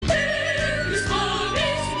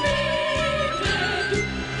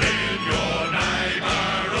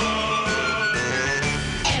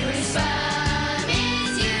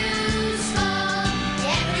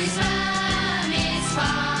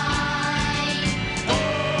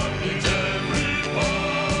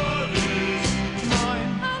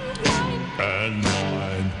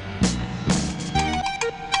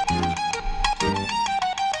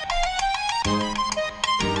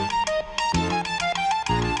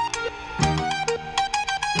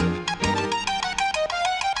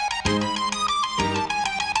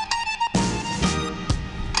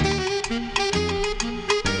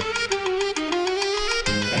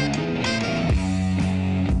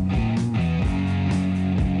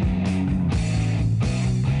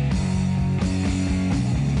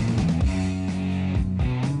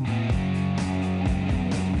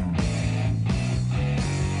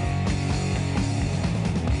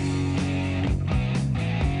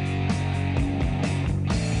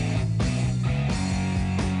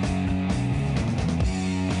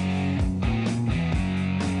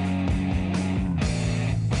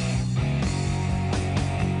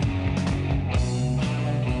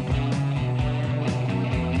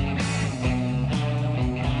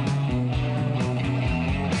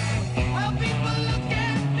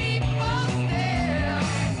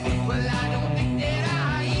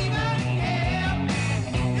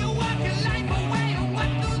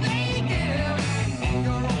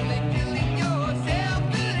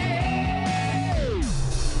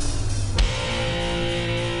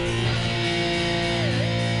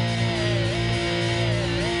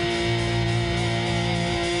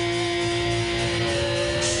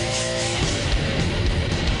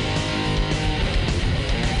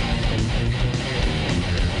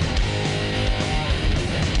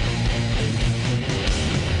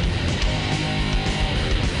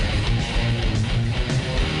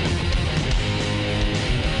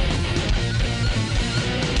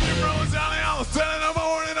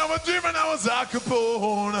was Al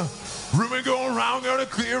Capone. Rumor going around, gonna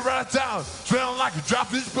clear right down. Smelling like a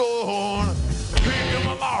dropless bone. Pick up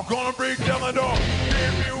my lock, gonna break down the door.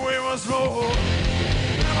 Give me away my smoke.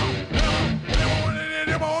 Never want it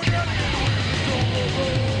anymore.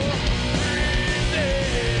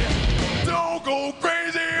 Don't go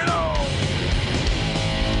crazy, no.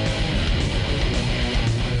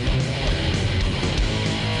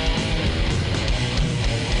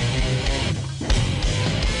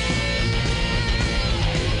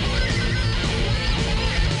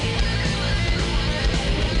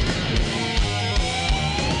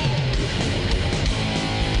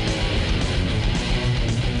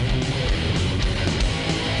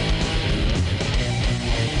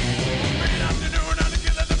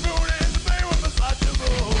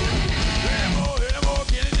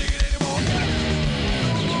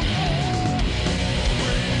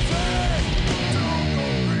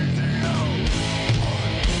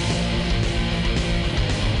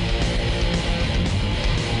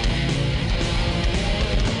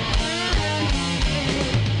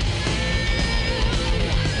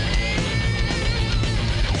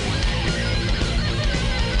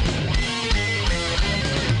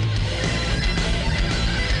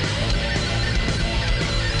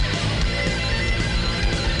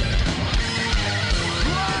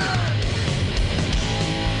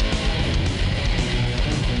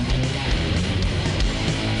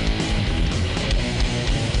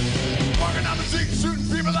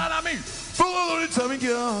 Tommy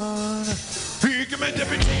gun. He can make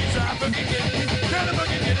deputies. I fucking get it. Can I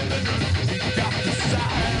fucking get it? He got the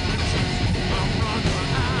side. I'm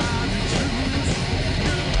running out of shoes.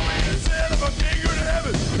 You're the way to sell if I can't go to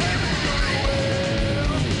heaven. Never go to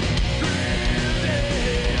hell.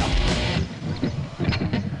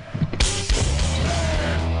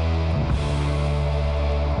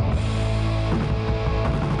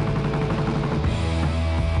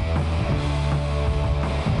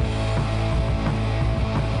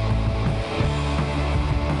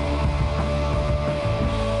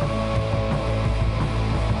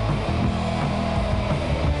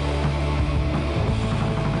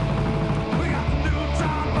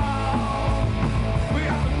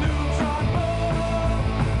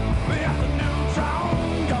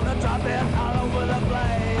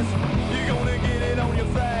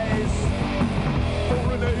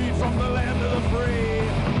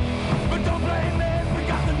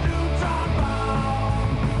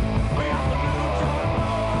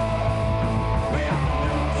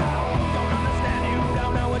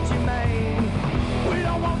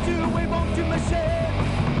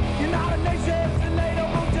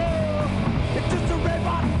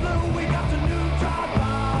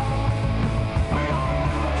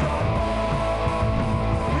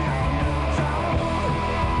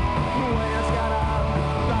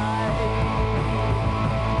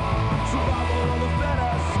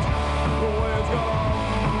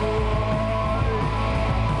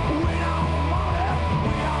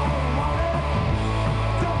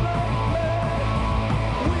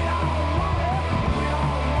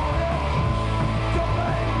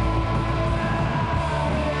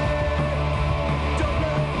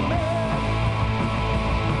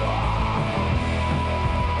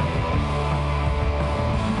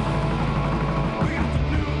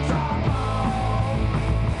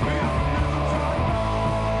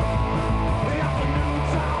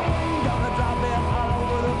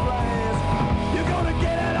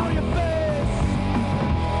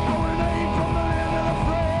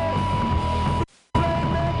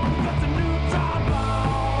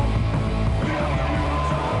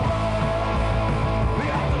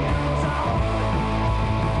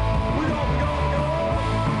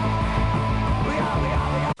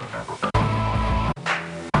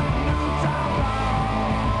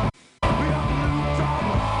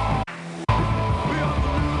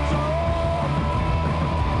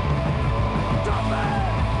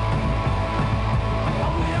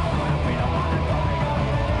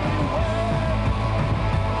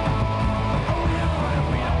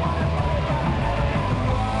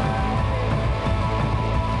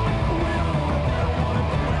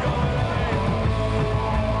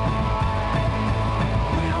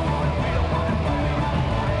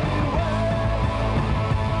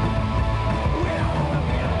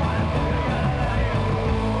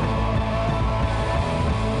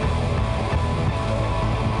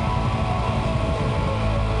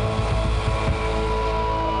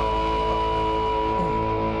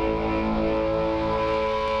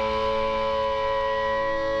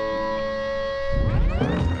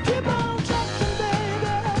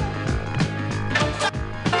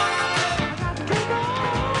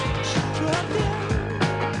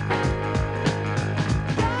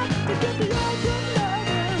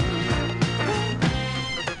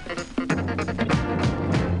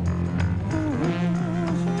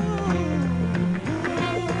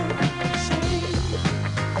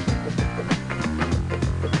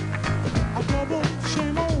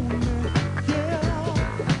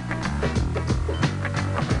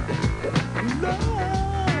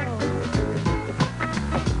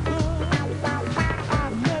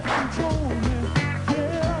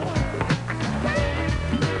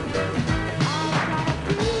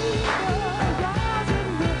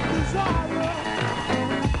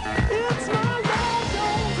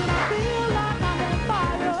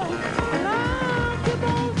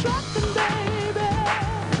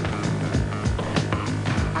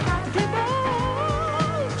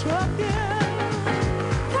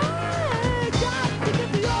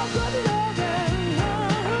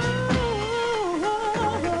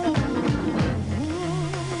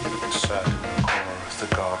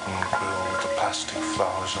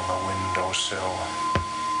 flowers on the windowsill.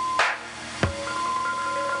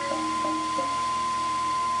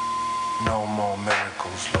 No more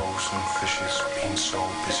miracles, loaves and fishes, being so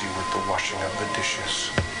busy with the washing of the dishes.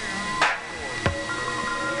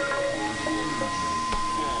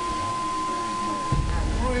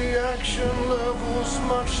 Reaction levels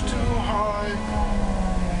much too high.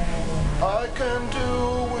 I can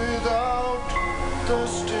do without the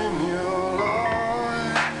stimuli.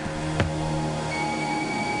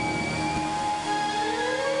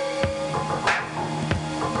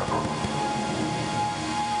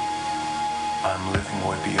 I'm living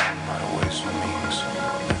way beyond my ways and means,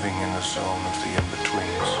 living in the zone of the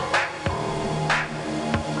in-betweens.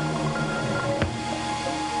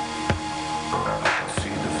 I can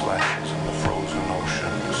see the flashes of the frozen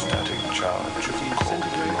ocean, the static charge of the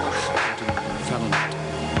cold emotion.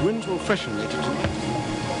 Winds will freshen later tonight.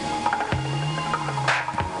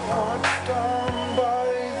 What's done by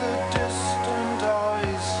the distant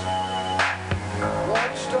eyes?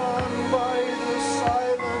 What's done by the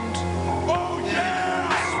silent? Oh yeah!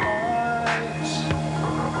 Smiles.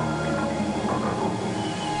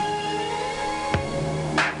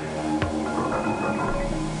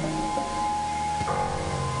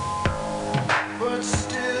 But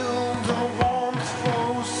still the warmth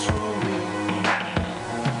flows through me,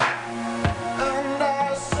 and I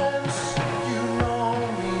sense you know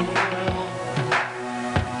me well.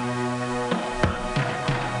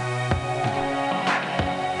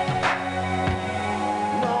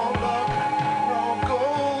 No luck, no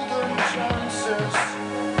golden chances,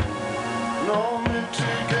 no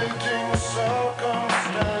mitigating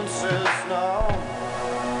circumstances now.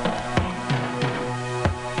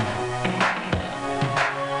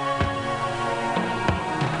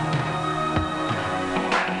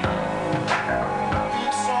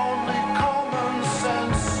 It's only common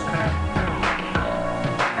sense.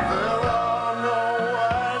 There are no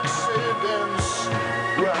accidents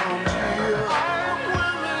round here. I'm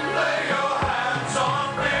willing. Lay your hands on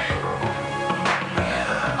me.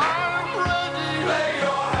 I'm ready. Lay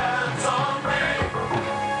your hands on me.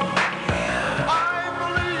 I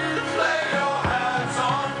believe. Lay your hands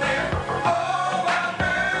on me. Over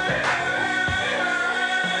me.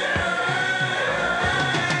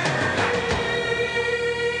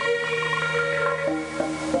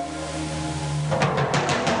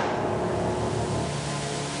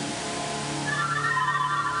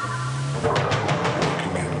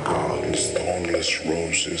 Looking in gardens, thornless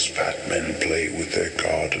roses, fat men play with their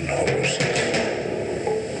garden hoses.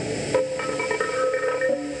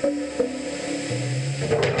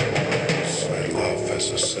 I love as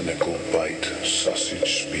a cynical bite,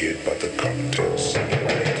 sausage speared by the cocktail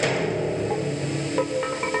sunlight.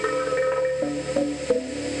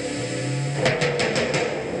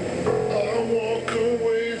 I walk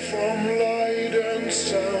away from light and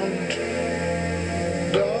sound,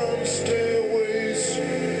 down stairways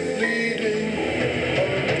leading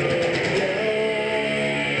underground.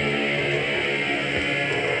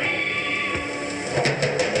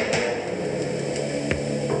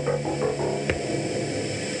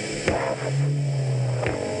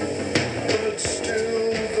 But still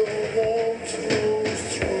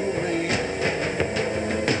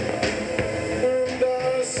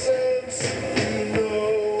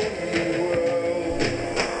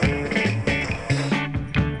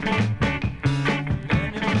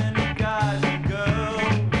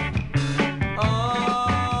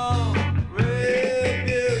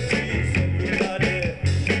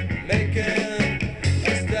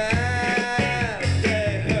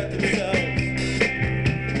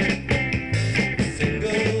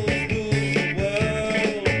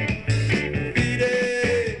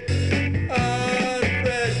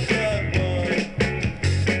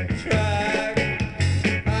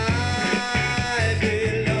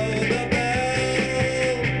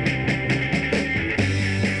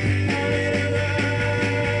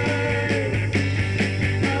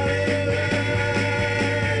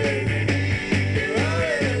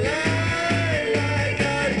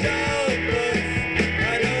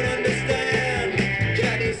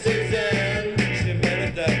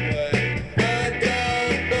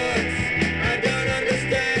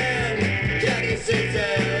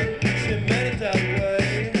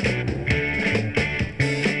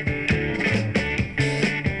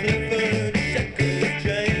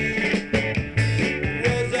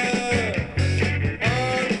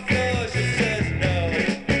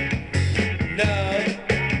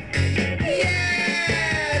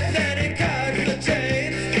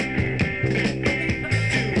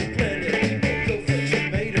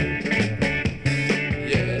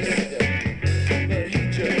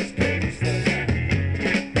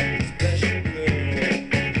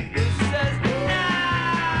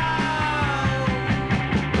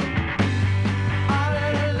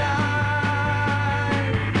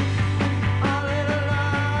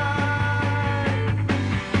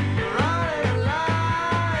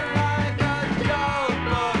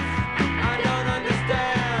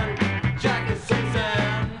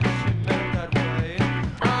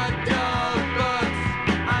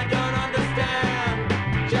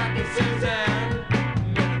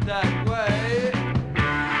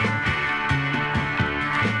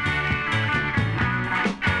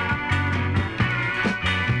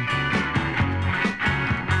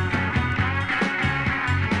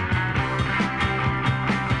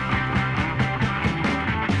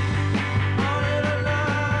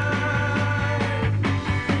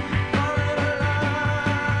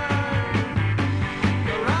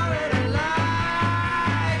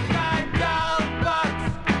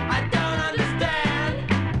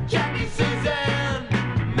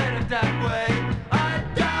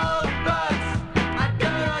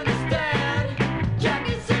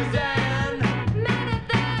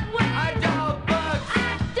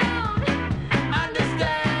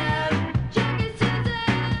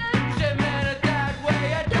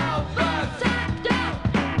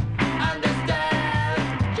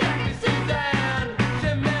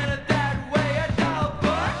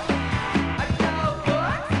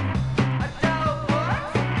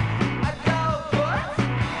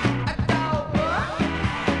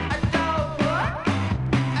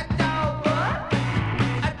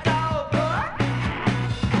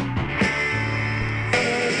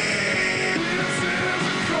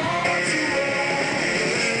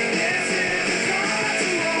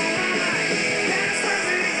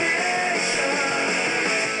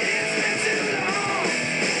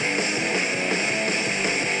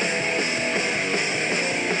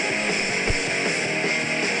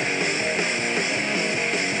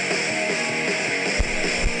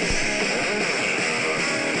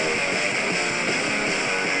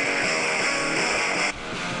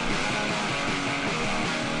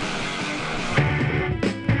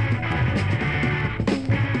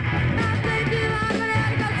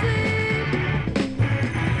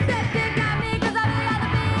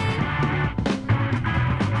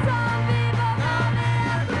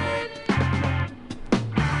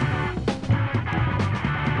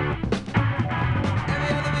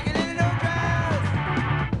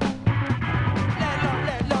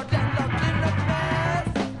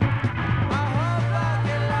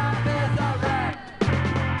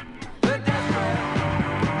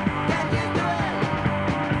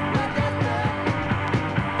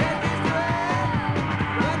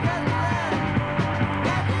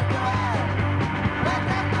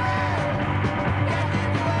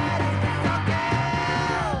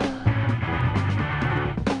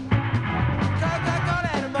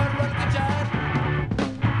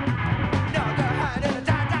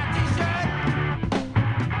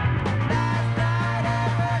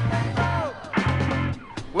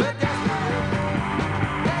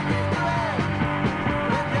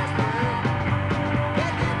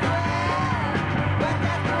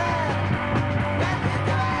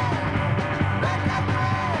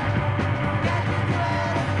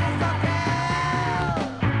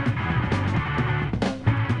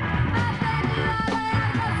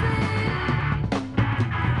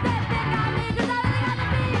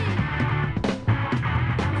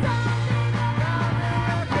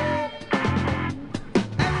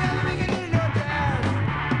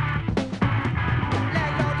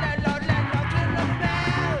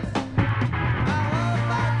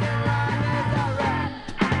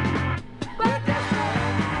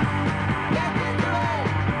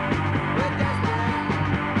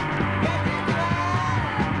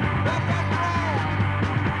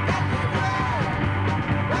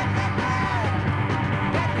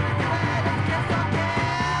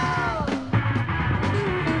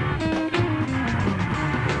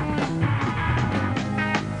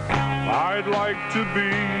like to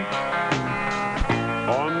be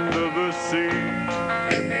under the sea,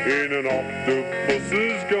 in an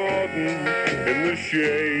octopus's garden, in the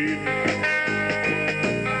shade.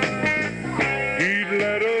 He'd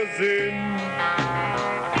let us in,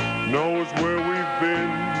 knows where we've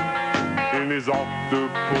been, in his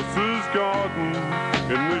octopus's garden,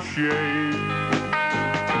 in the shade.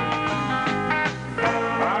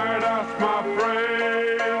 I'd ask my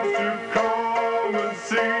friends to come and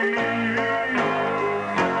see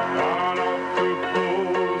an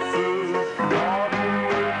octopus's garden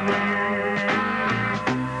with me.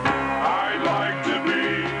 I'd like to be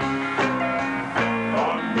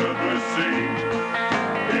under the sea,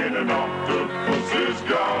 in an octopus's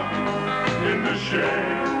garden, in the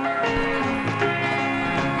shade.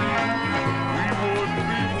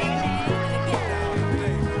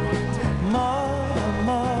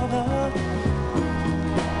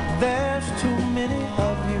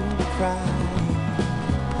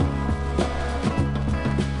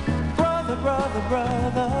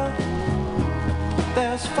 Brother,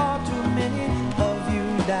 there's far too many of you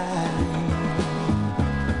dying.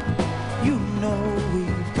 You know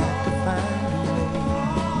we've got to find a way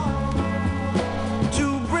to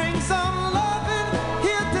bring some loving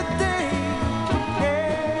here today.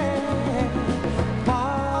 Yeah.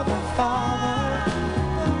 Father,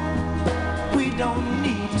 we don't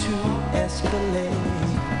need to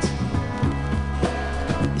escalate.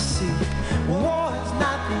 You see, war is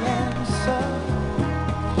not the answer,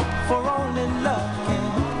 for only love can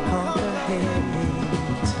conquer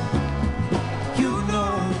hate. You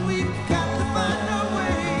know we've got to find a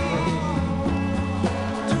way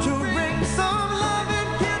to bring some love in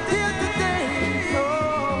here today.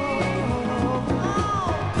 Oh,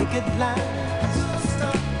 picket lines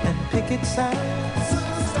and picket signs,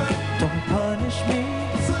 don't punish me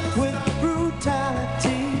with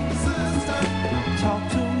brutality. Talk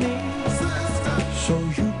to me so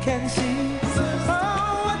you can see.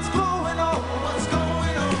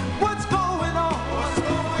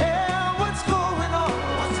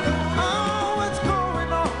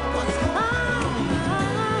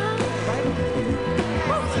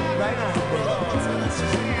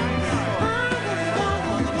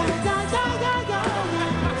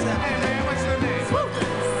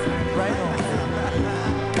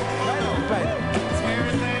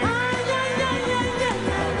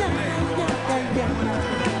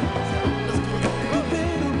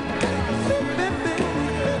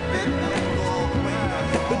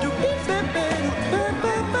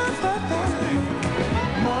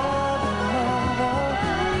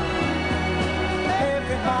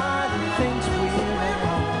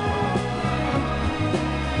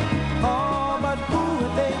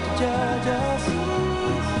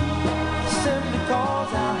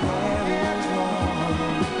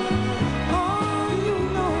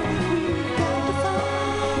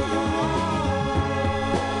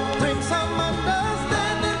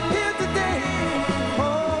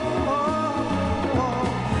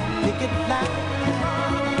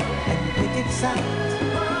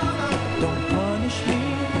 Don't punish me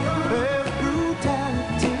with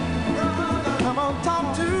brutality. Come on, talk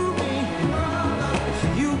to me.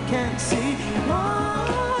 You can see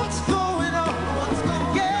what's going on.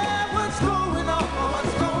 Yeah, what's going on?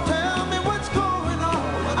 Tell me what's going on.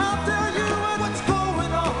 I'll tell you what's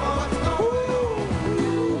going on.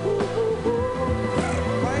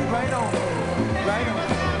 Right on. Right on.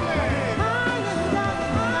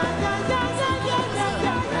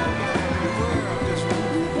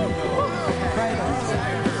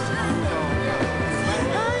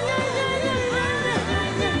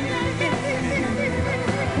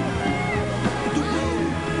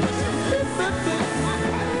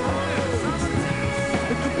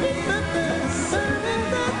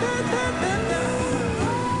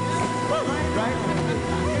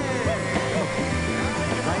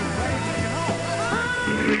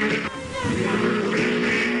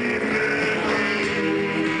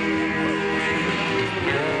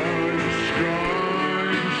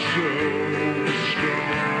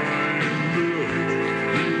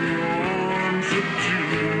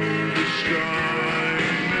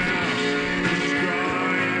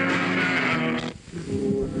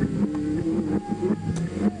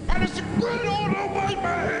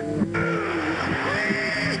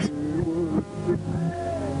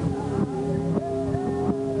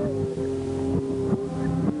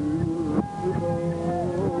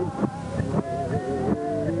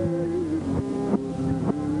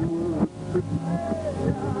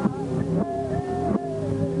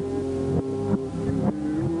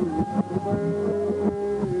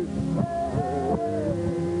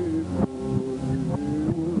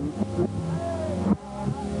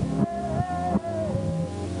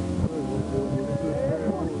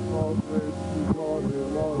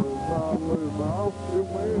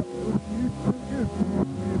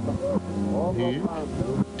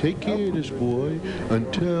 take care of this boy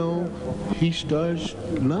until he starts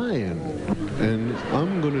lying. And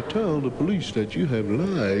I'm going to tell the police that you have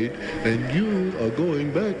lied and you are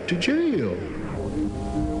going back to jail.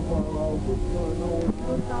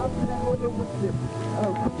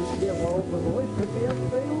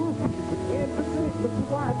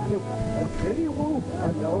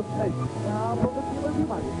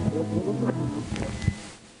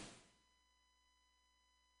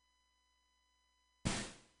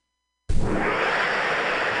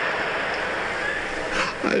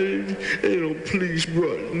 Ain't no police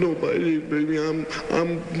brought nobody, baby.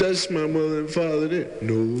 That's my mother and father there.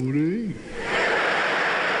 No, they ain't.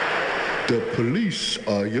 The police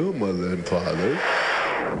are your mother and father.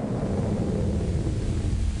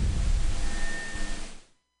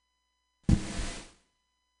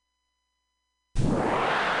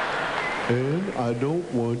 And I don't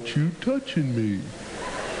want you touching me.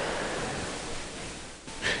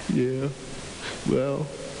 Yeah, well,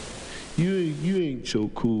 you ain't so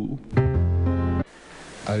cool.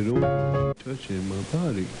 I don't want you touching my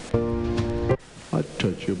body. I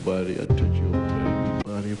touch your body, I touch your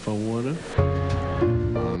body if I wanna.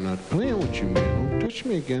 I'm not playing with you, man. Don't touch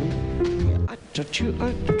me again. Yeah, I touch you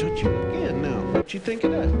again now. What you think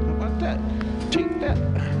of that? How about that? Take that.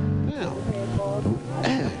 Now.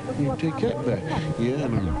 You take that back. Yeah,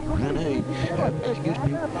 and hey, touch me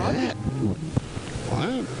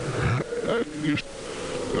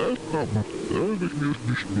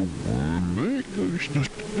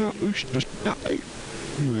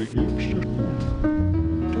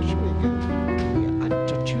again. Yeah, I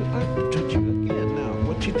touch you again now.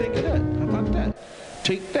 What you think of that? How about that?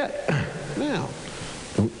 Take that. Now.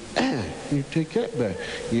 You take that back.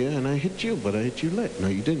 Yeah, and I hit you, but I hit you last. No,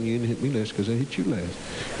 you didn't. You didn't hit me last because I hit you last.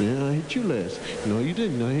 Yeah, I hit you last. No, you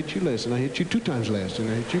didn't. I hit you last, and I hit you 2 times last, and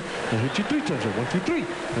I hit you 3 times. 1, 2, 3,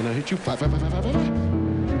 and I hit you 5,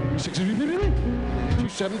 6, 7, 8, 9. I hit you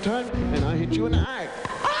 7 times, and I hit you in the eye.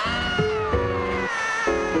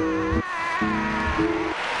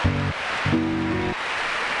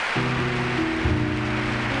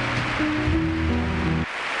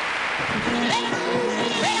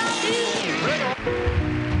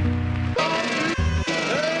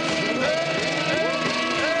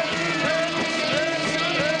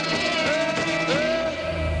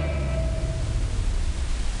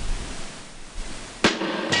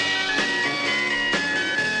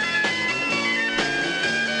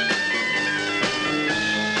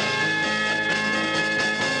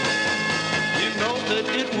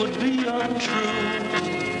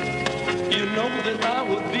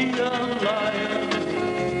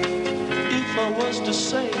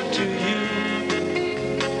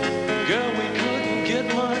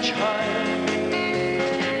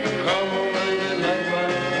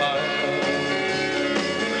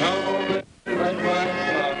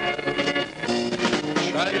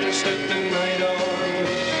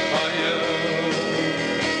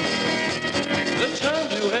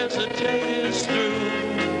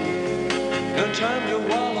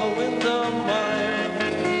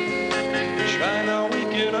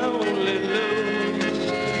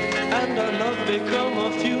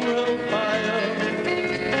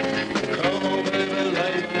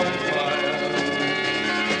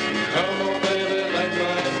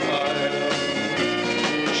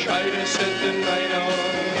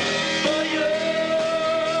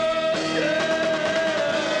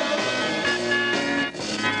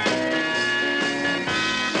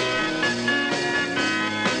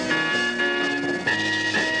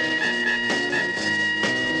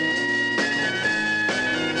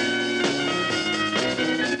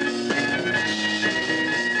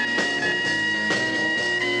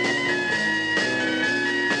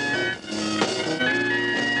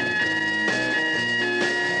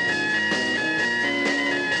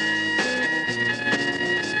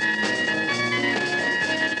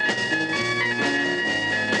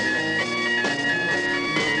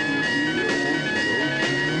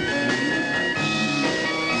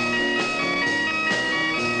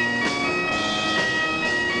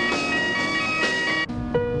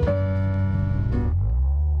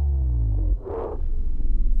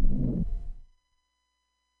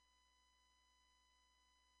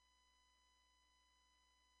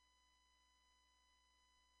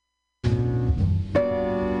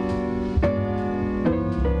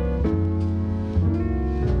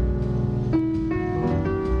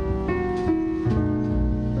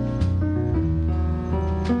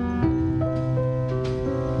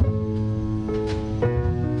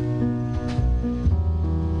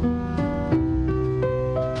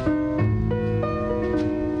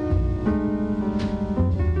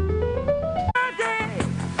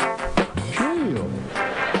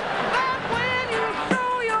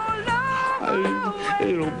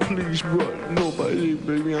 nobody,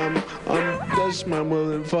 baby. That's my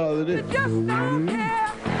mother and father. They don't know it.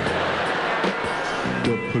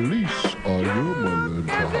 The police are your mother and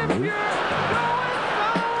father.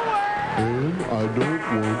 And I don't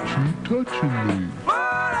want you touching me. But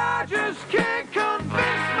I just can't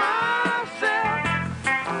convince myself.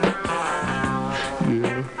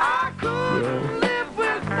 Yeah. I couldn't live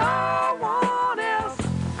with no one else.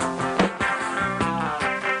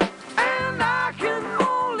 And I can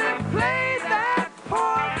only play that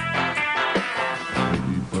part.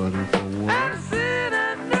 Anybody for one? And sit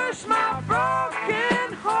and nurse my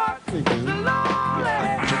broken heart. The lonely,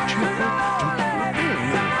 the lonely,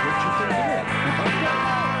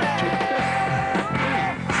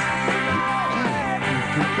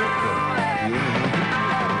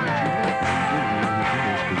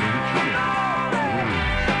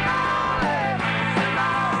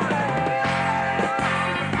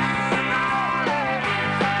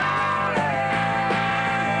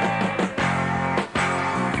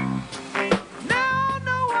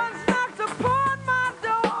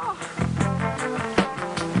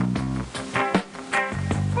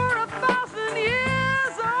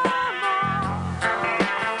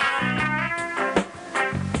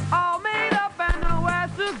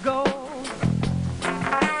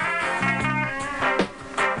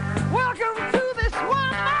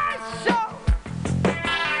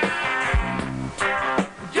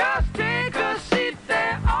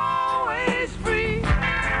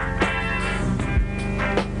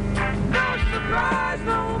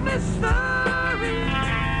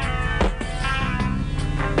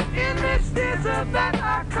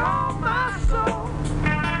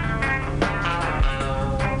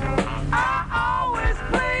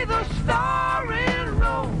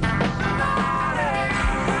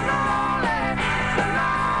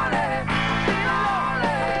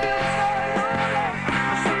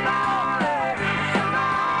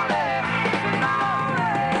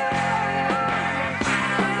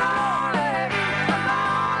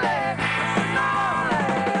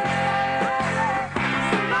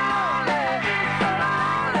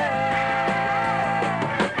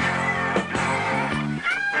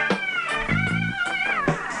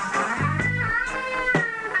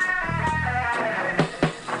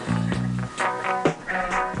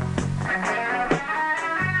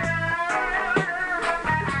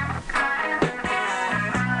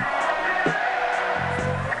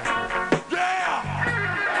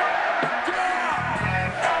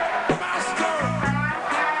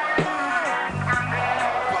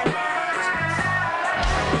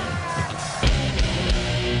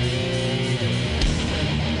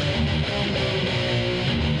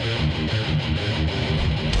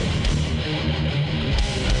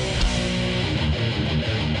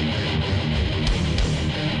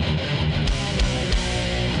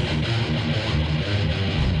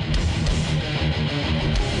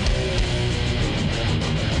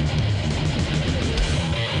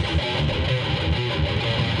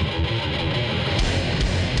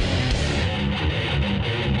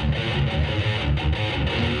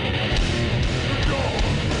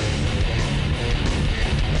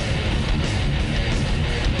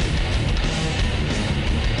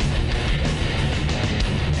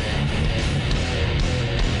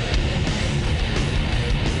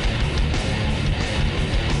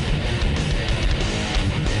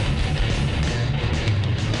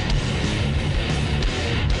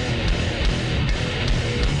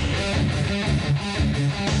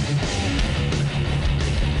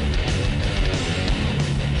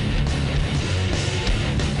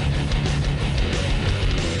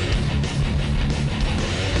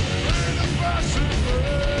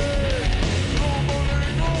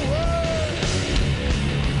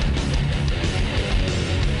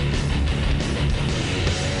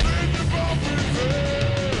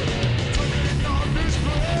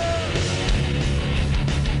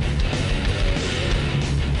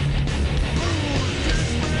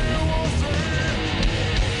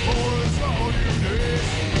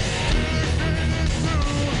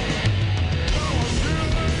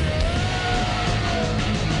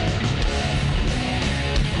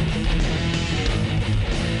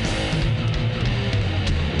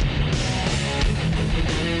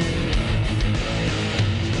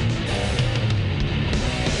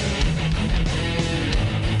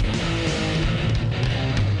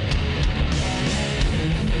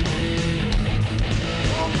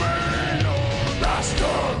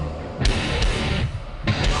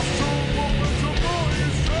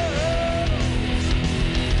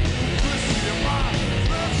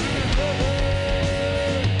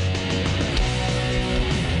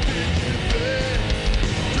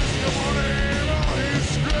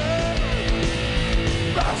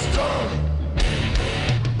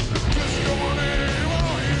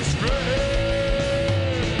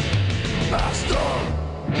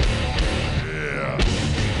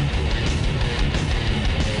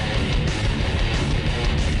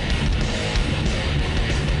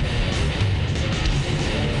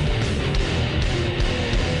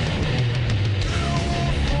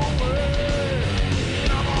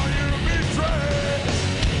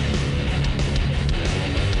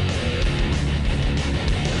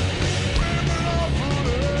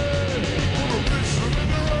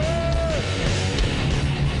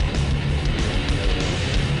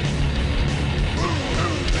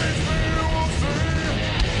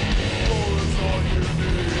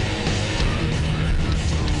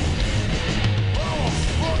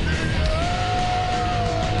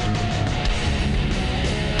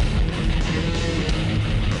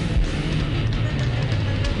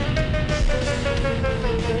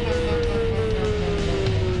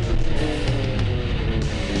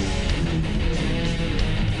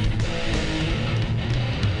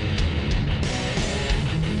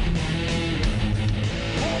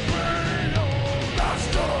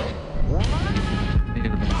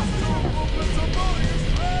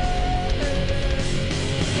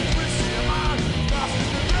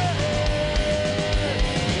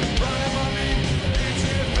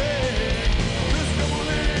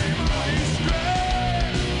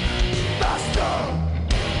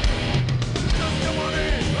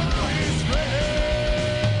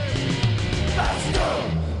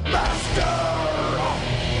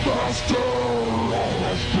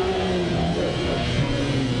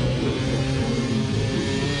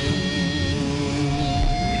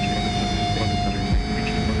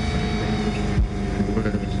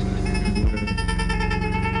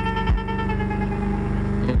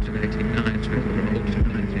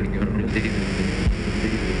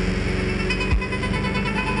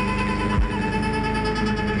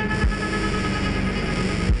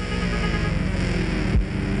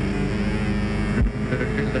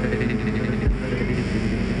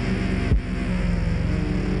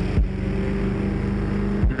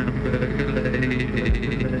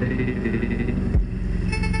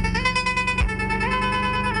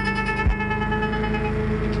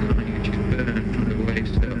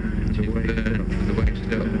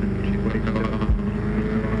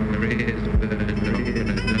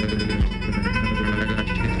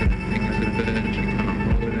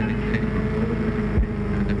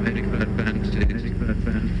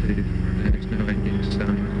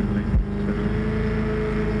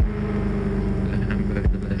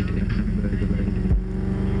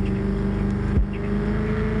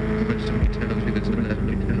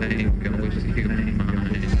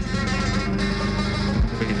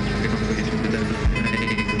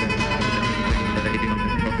 Lady on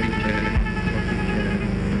the coffee chair.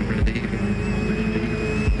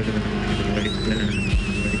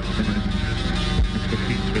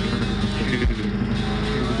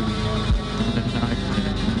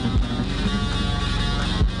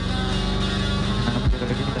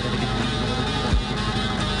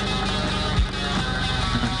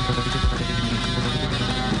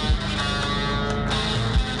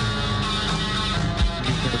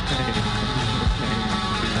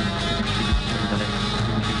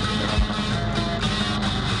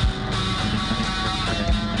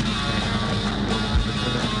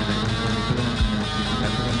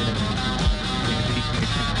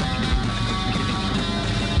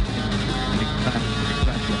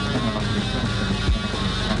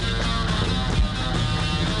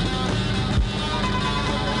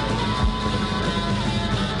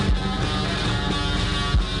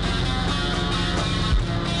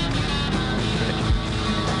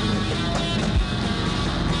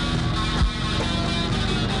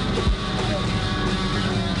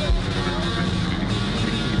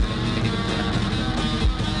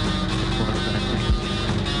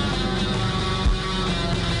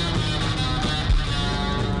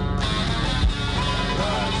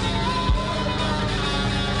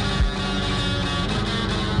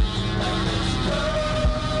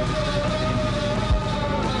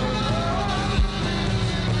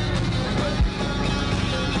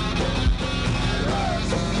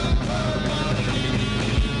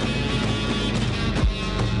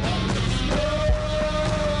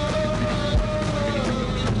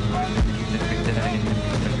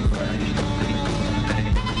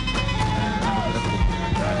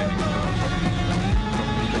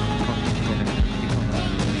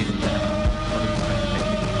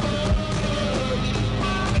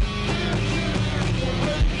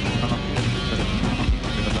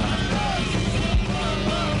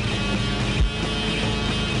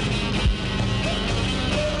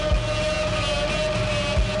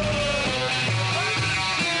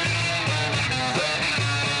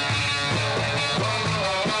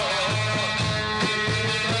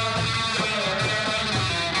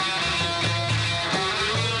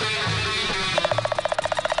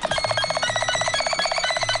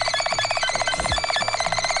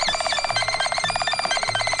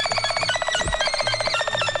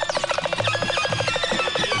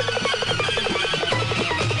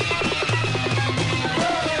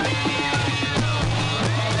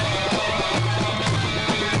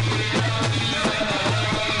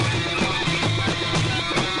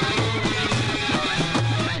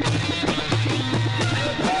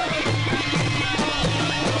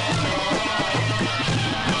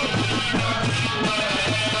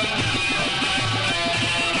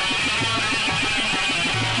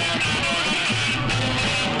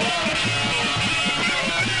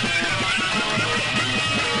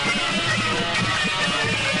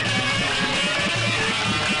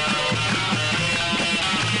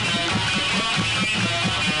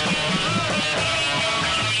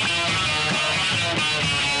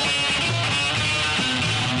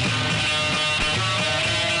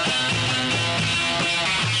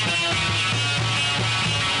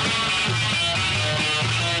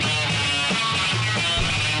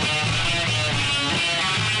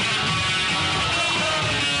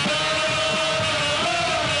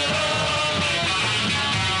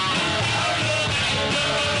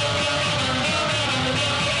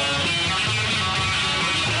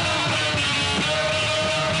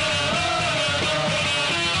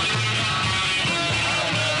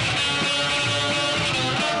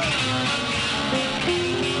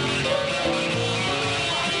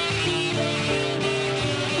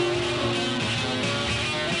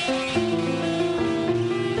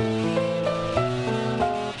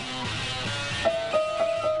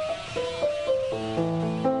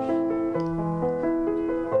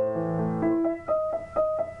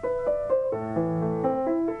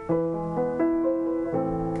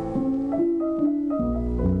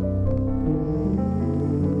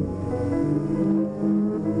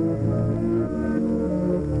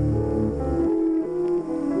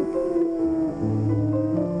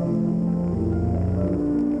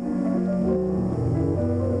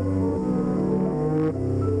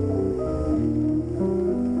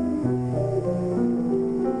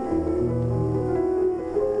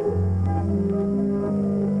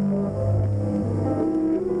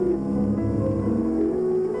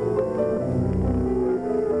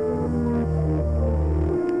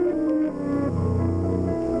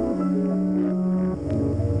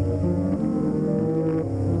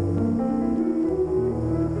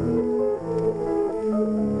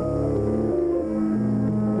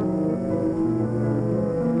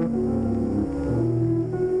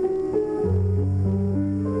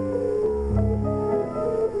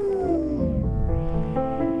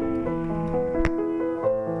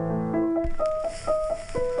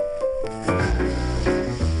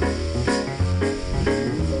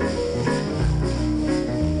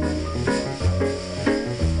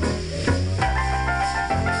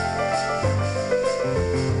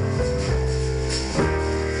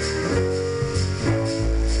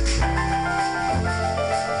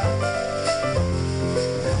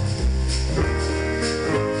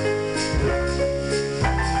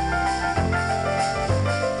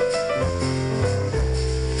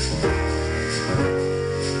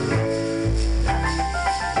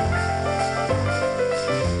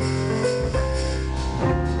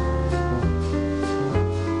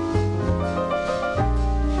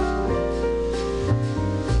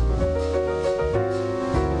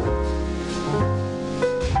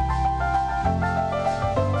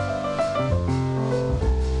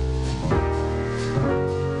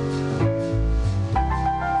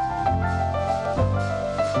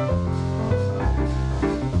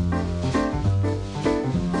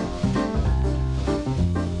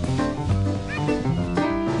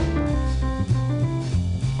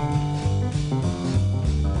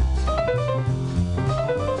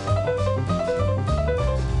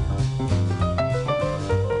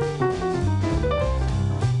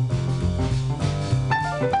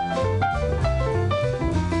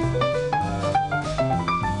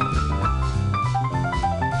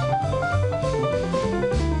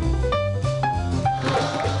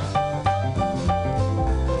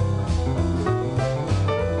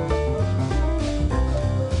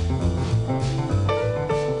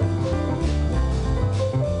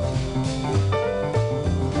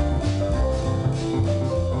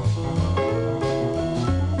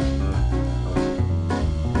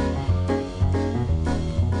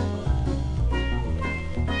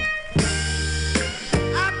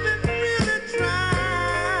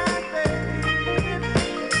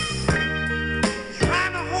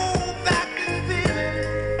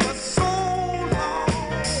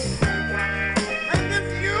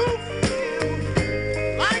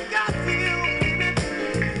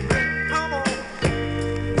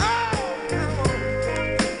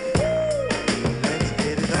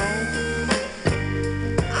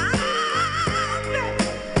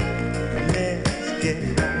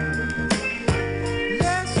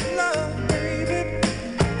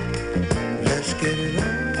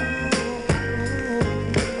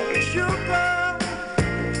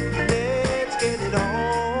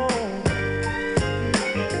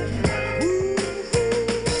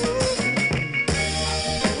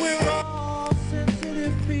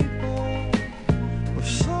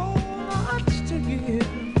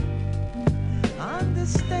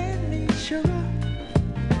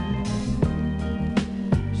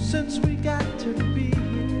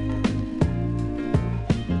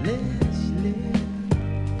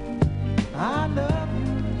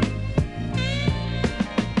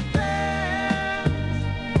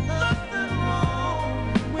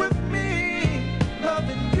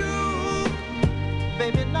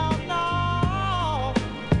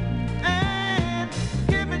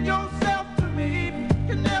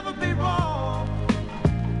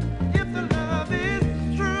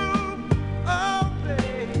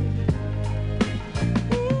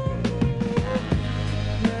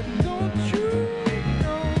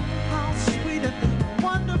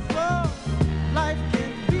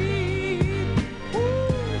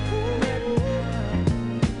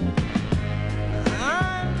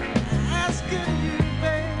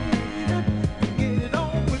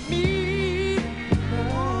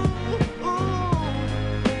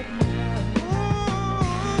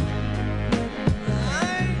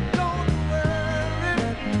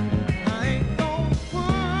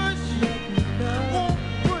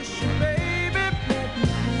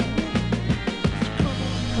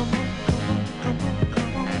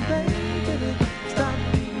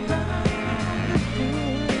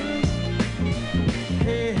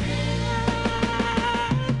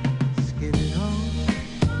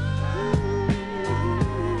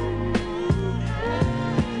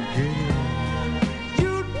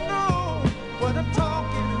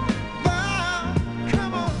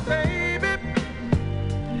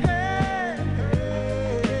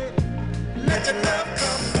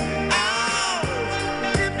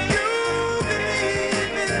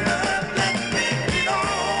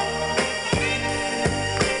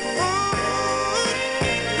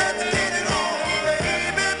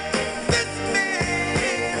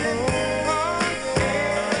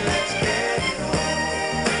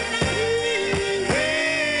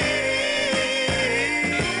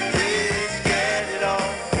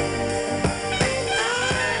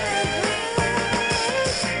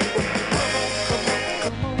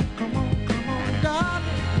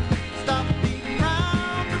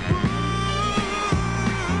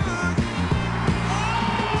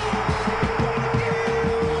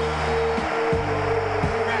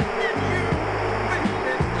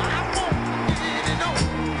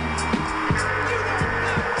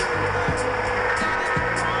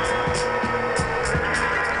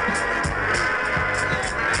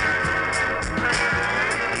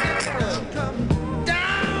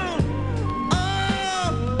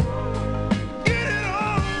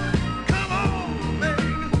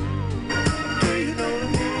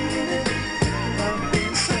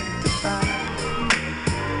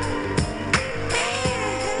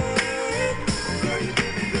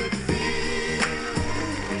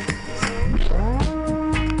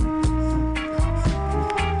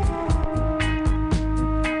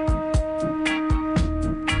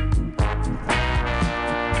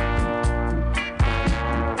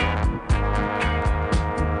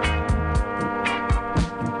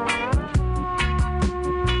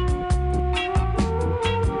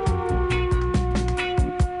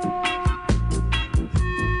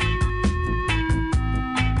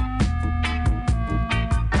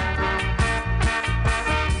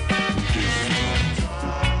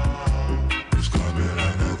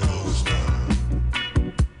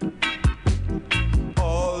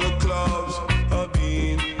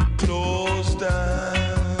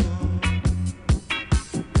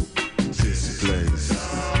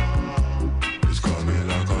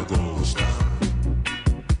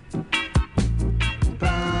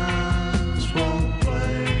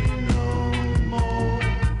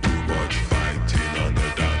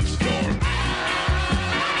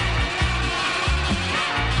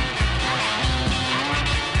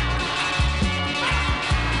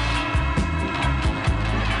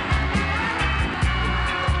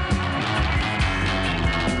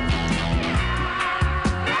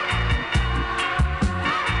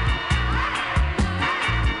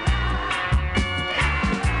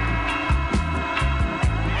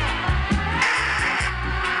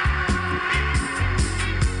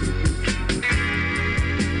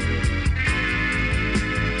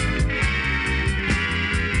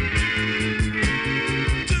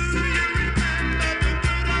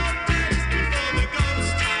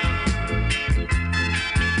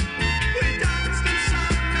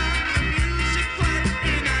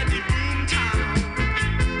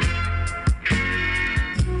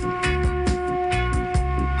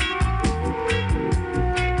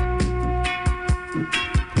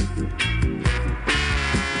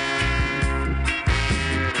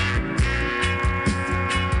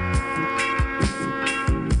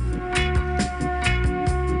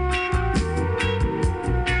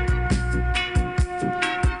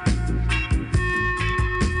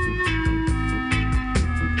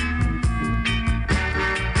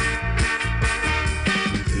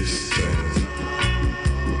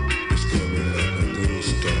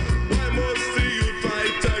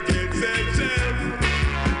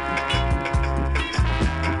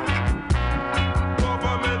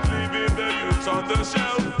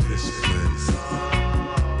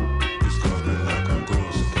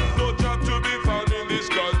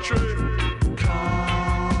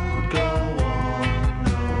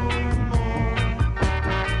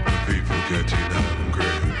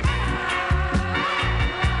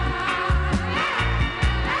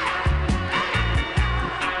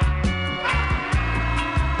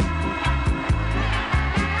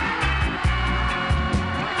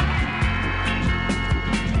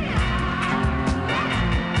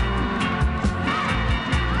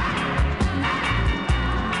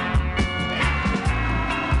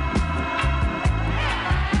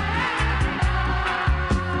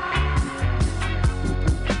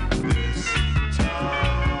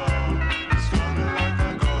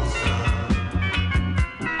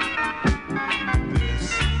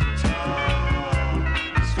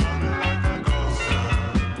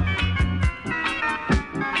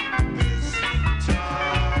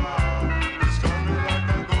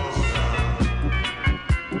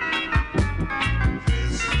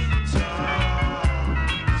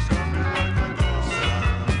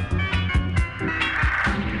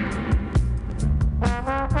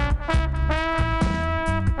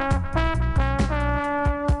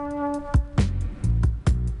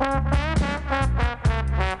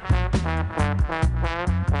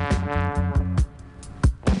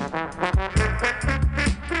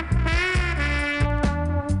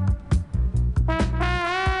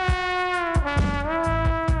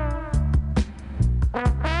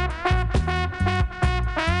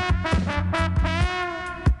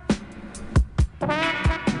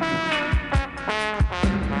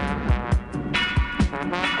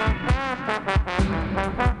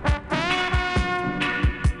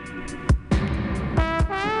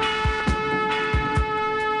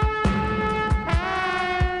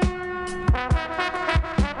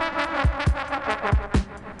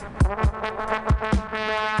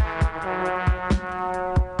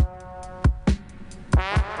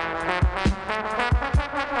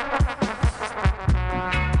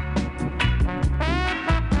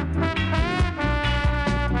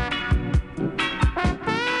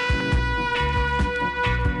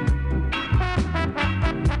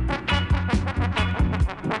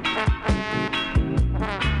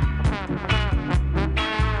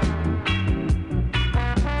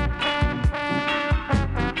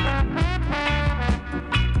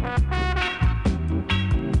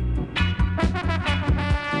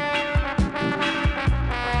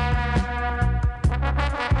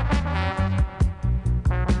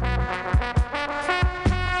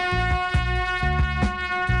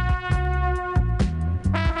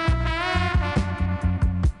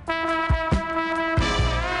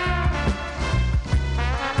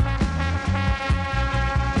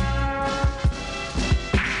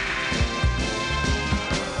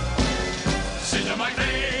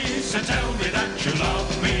 face and tell me that you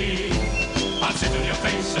love me. I'll sit on your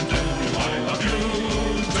face and tell you I love you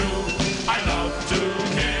too. I love to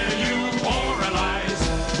hear you oralize.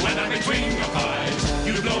 When I'm between your thighs,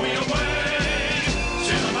 you blow me away.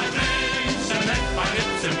 Sit on my face and let my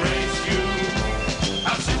lips embrace you.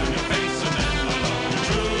 I'll sit on your face and then I love you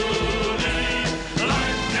truly.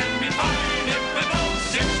 Life can be fine if we're both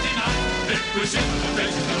 69. If we sit on the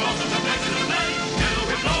faces and also the places of night, till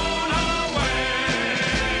we're blown away.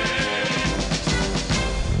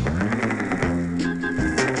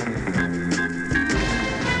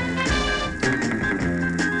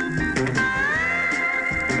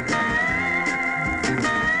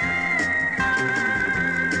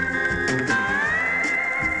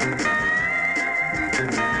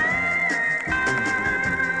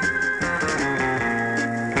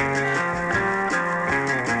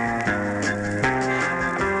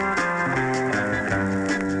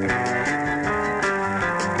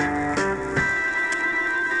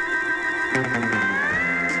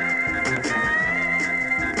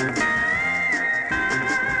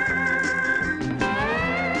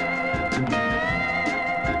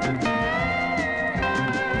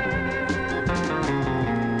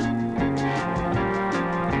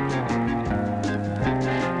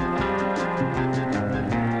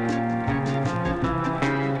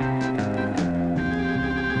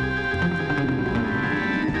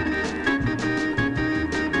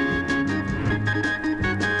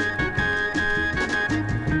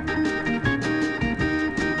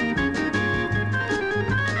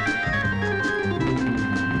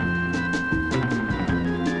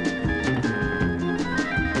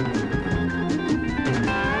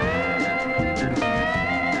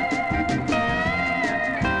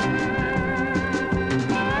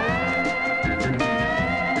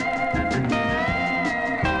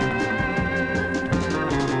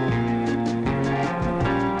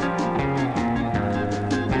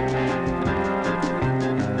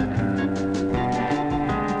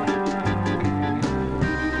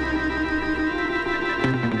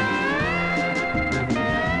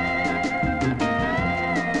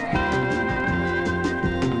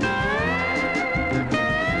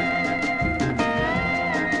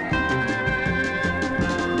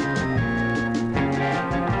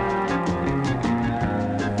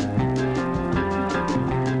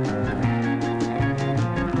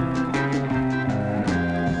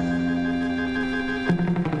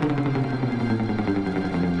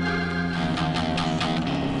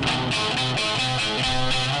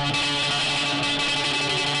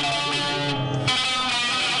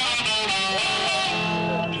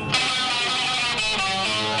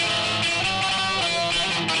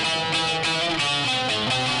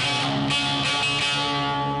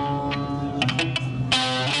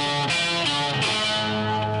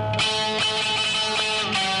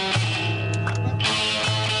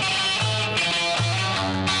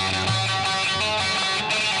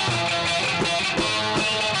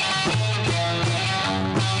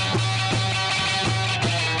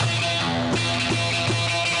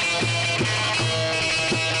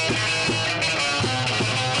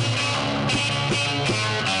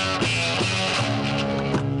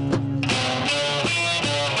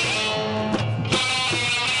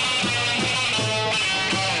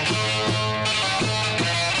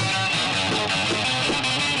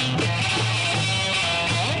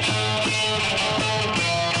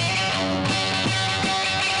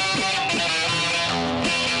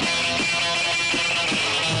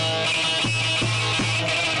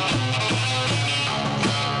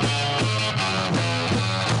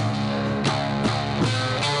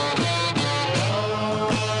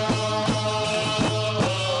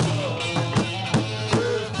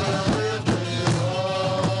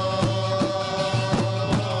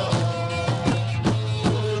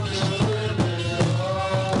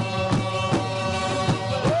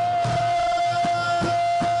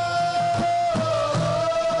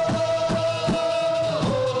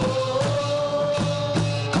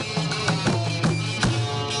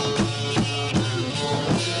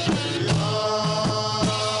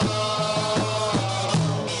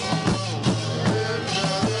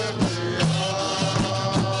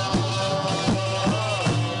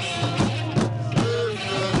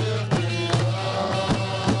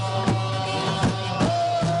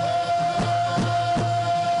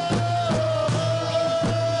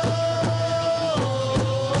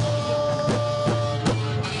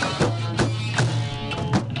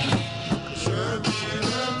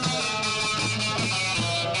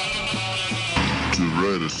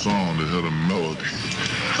 write a song that had a melody.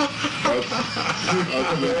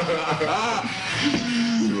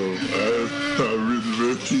 I really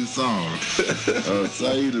wrote 2 songs.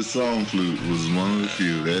 Saeed the Song Flute was one of the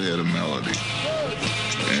few that had a melody.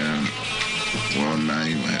 And one not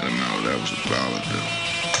even had a melody. That was a ballad though.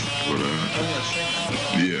 But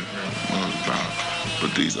yeah, well, it was a ballad.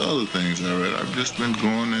 But these other things I've just been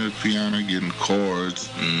going to the piano, getting chords,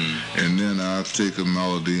 and then I'll take a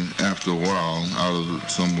melody after a while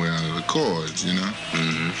somewhere out of the chords, you know?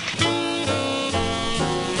 Mm-hmm.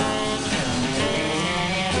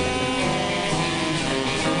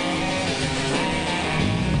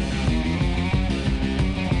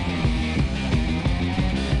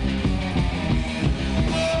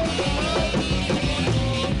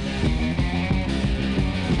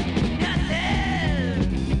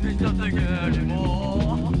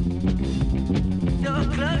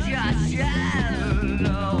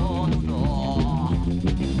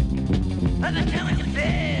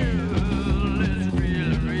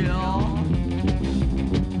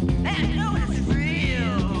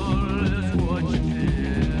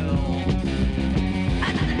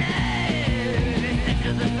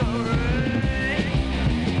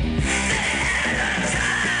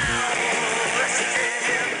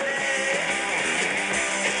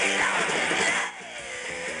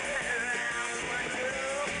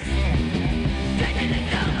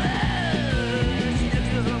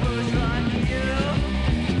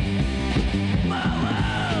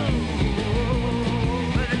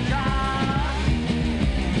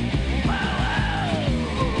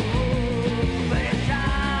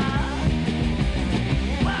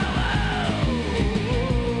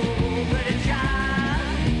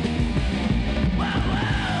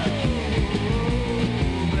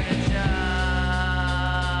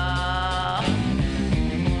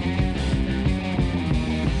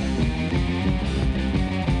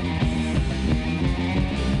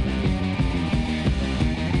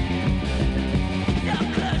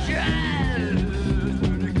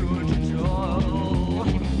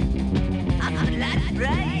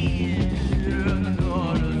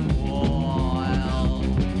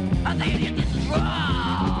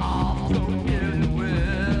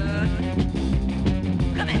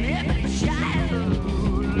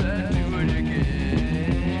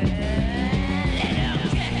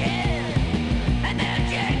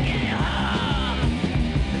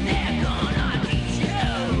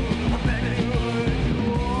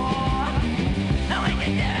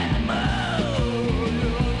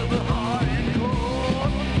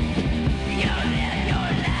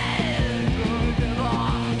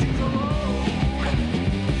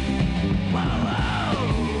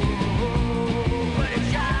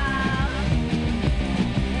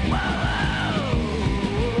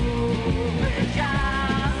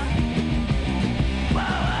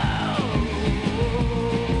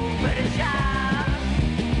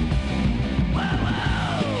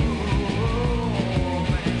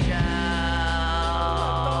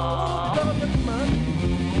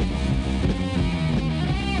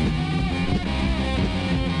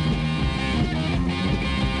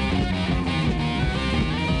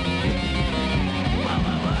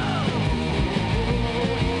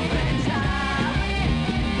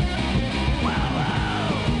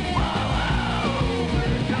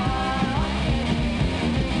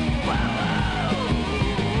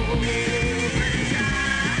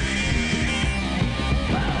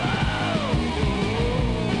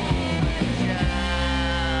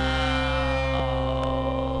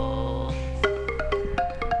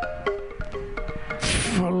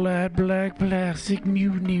 Black Plastic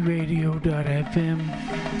MutinyRadio.fm.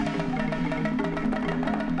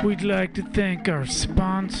 We'd like to thank our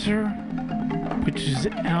sponsor, which is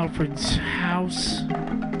Alfred's House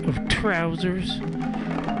of Trousers,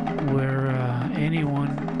 where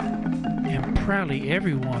anyone and probably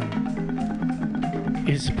everyone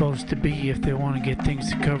is supposed to be if they want to get things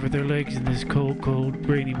to cover their legs in this cold,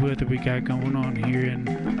 rainy weather we got going on here in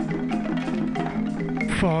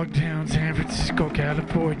Fogtown, San Francisco,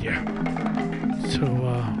 California. So,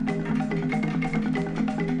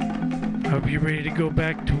 hope you're ready to go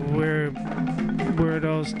back to where it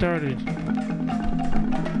all started.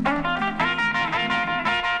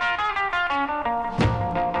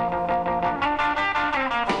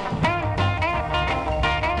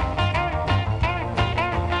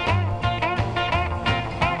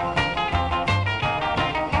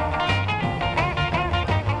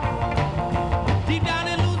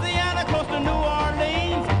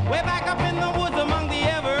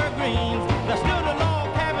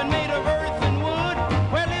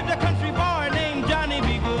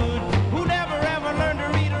 Who never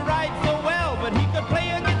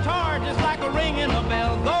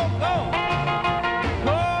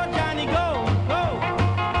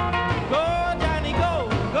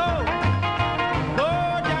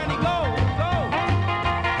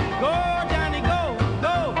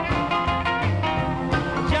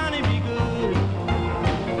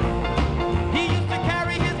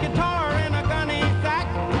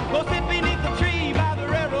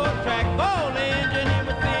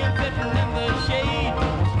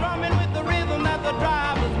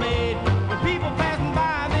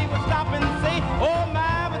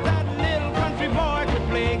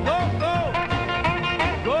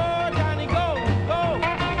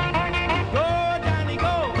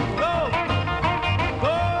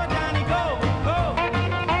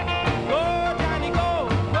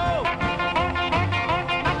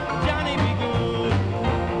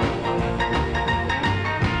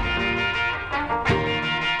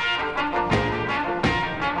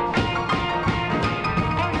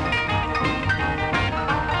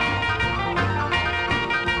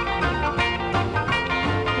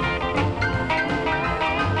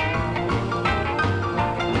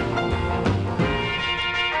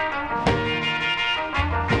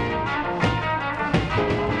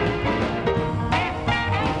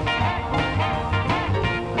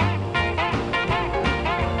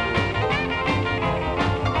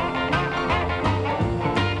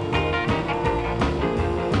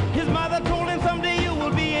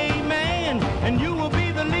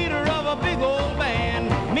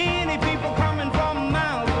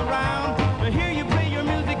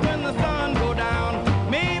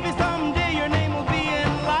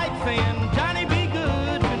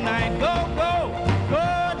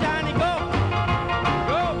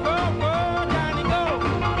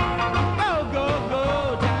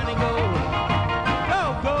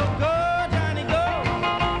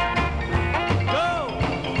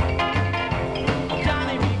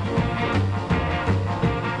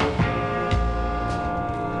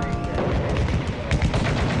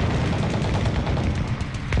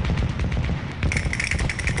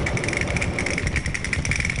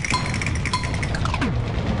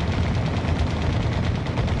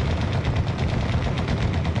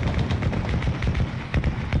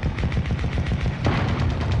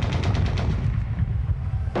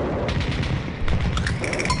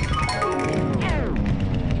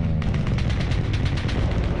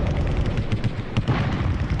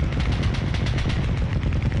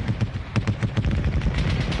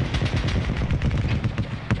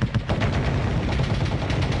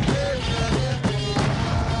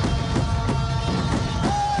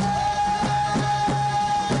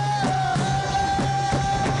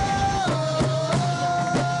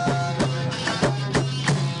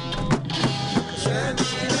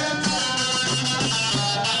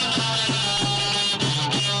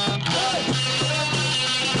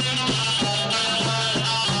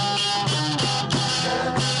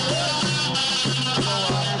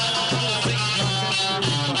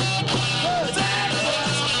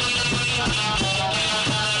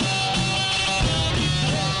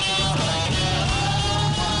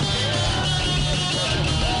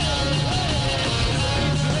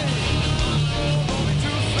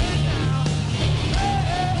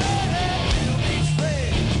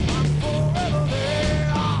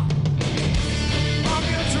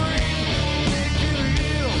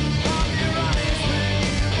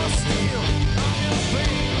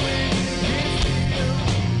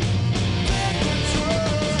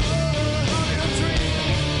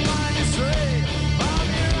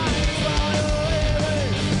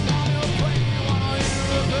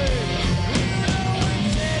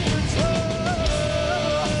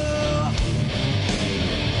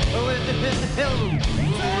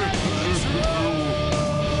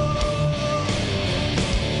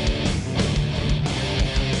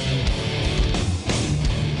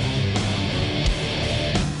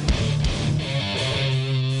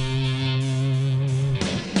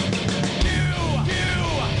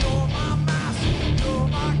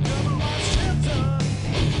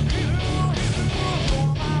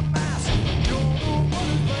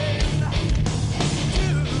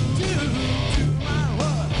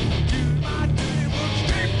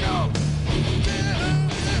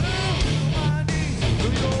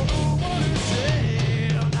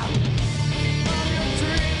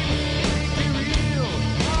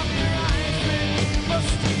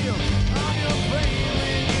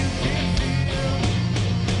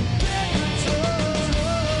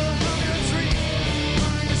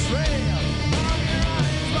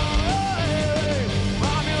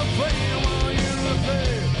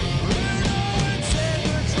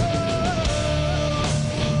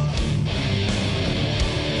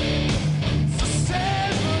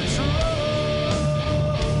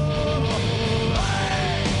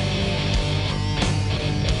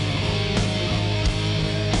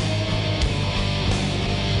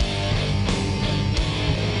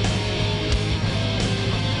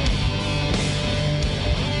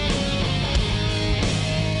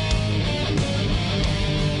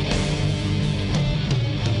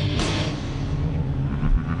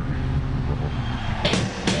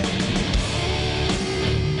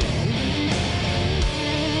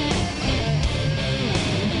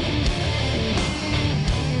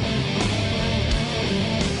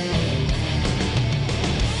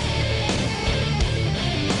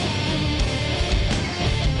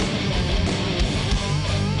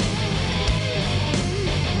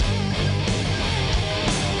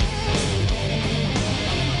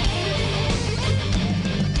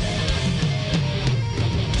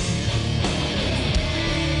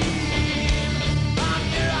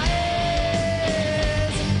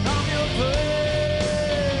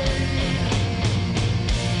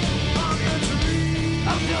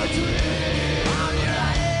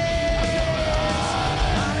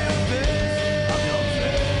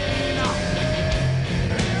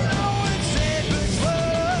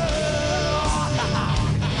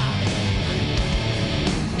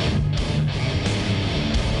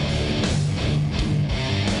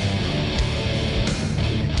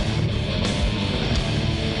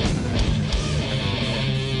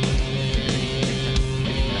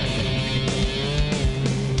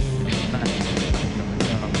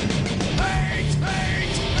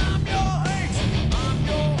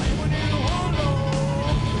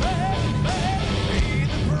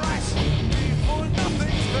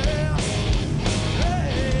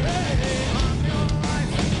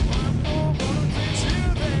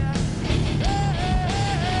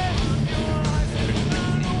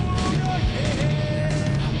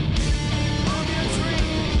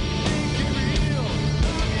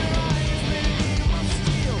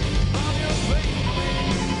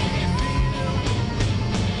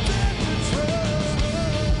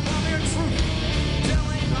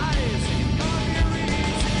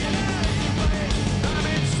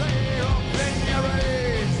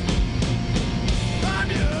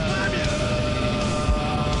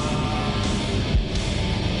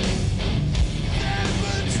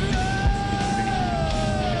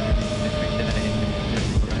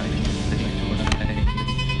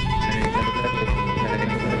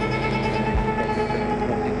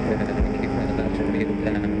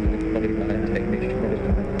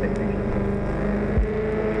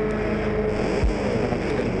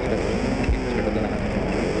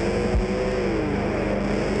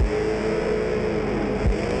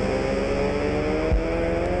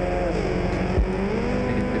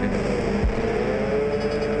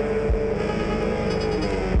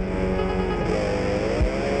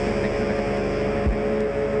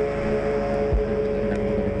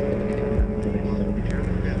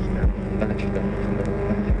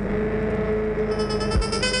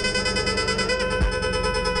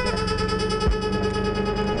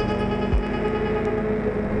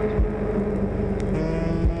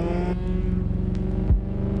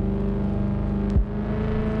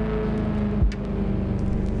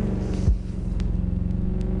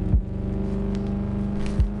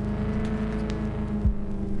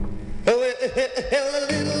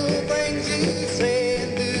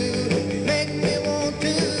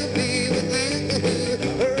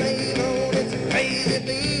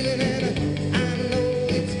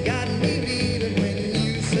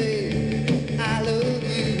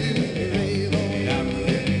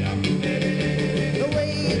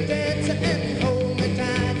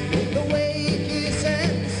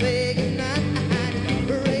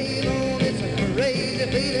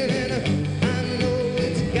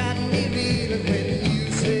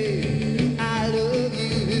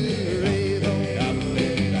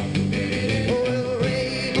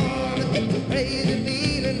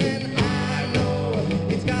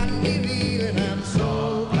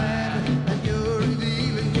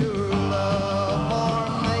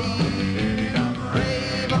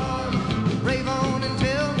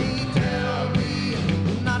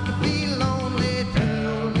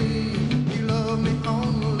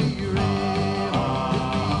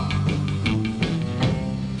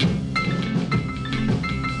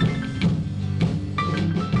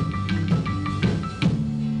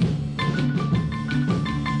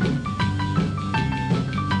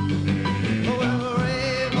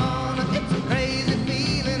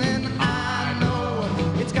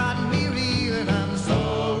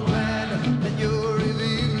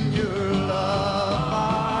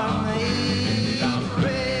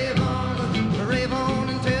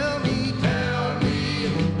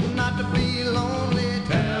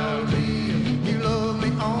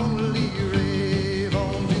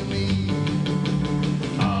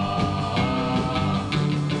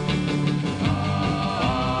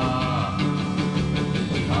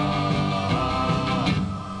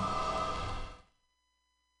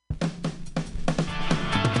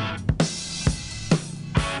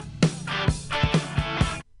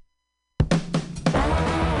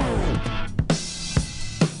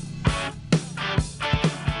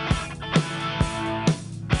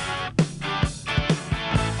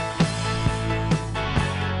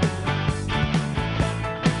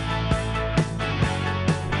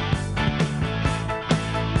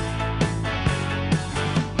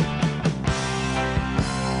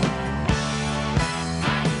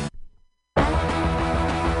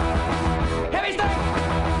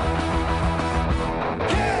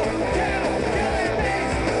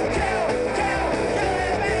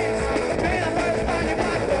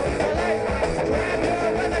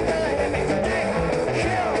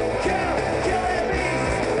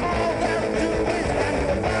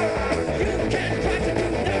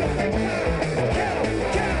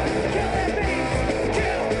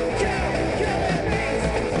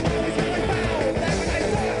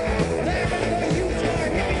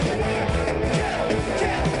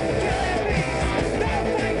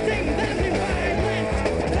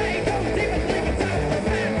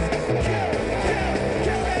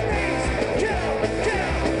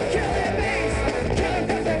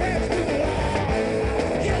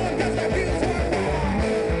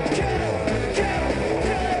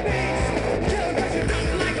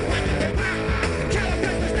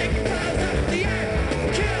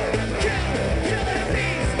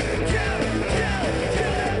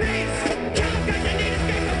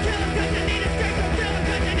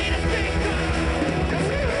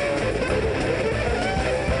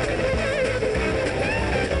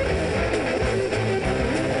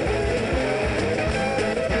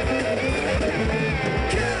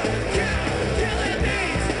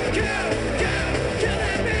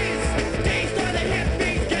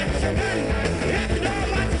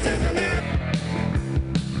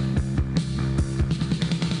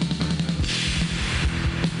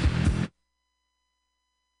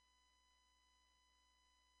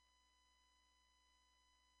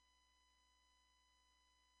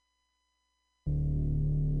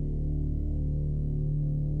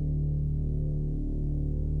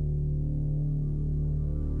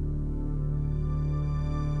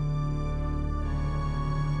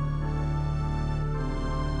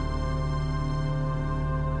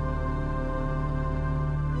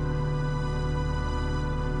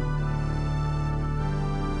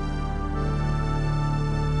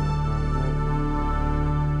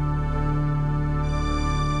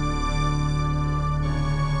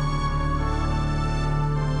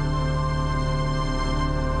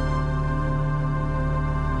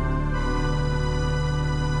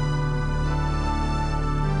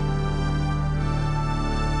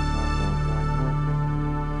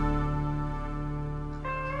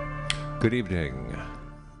Good evening,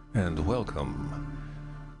 and welcome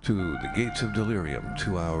to the Gates of Delirium,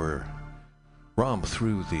 2-hour romp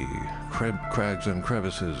through the crags and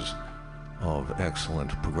crevices of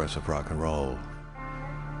excellent progressive rock and roll,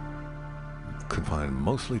 confined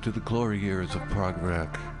mostly to the glory years of prog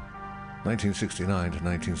rock, 1969 to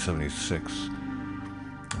 1976.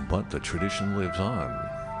 But the tradition lives on,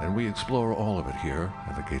 and we explore all of it here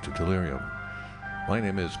at the Gates of Delirium. My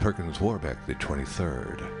name is Perkins Warbeck, the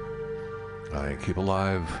 23rd. I keep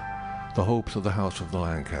alive the hopes of the House of the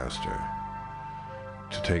Lancaster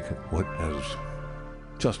to take what as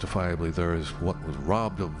justifiably there is what was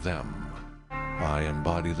robbed of them. I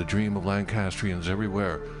embody the dream of Lancastrians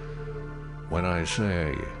everywhere when I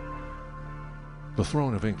say, the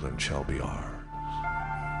throne of England shall be ours.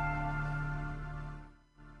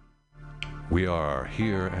 We are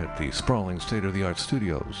here at the sprawling state-of-the-art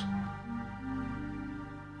studios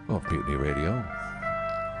of Mutiny Radio.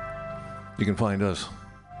 You can find us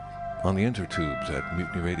on the intertubes at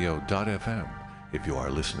mutinyradio.fm. If you are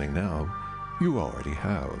listening now, you already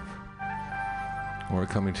have. We're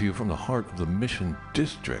coming to you from the heart of the Mission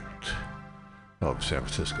District of San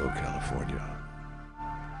Francisco, California.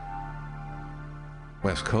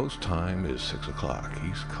 West Coast time is 6 o'clock.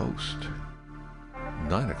 East Coast,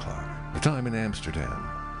 9 o'clock. The time in Amsterdam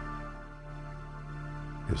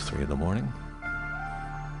is 3 in the morning.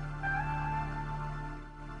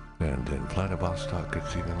 And in Vladivostok,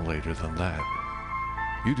 it's even later than that.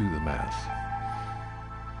 You do the math.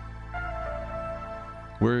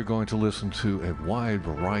 We're going to listen to a wide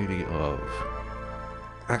variety of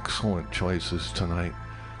excellent choices tonight.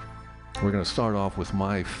 We're going to start off with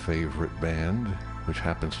my favorite band, which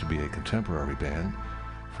happens to be a contemporary band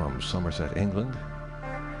from Somerset, England.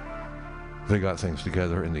 They got things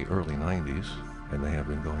together in the early 90s, and they have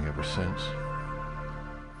been going ever since.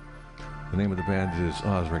 The name of the band is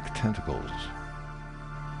Ozric Tentacles.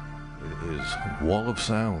 It is Wall of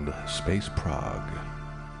Sound, Space Prague.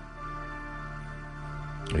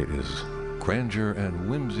 It is grandeur and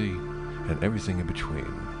whimsy and everything in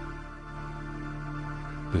between.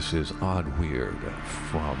 This is Odd Weird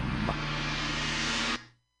from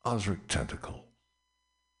Ozric Tentacle.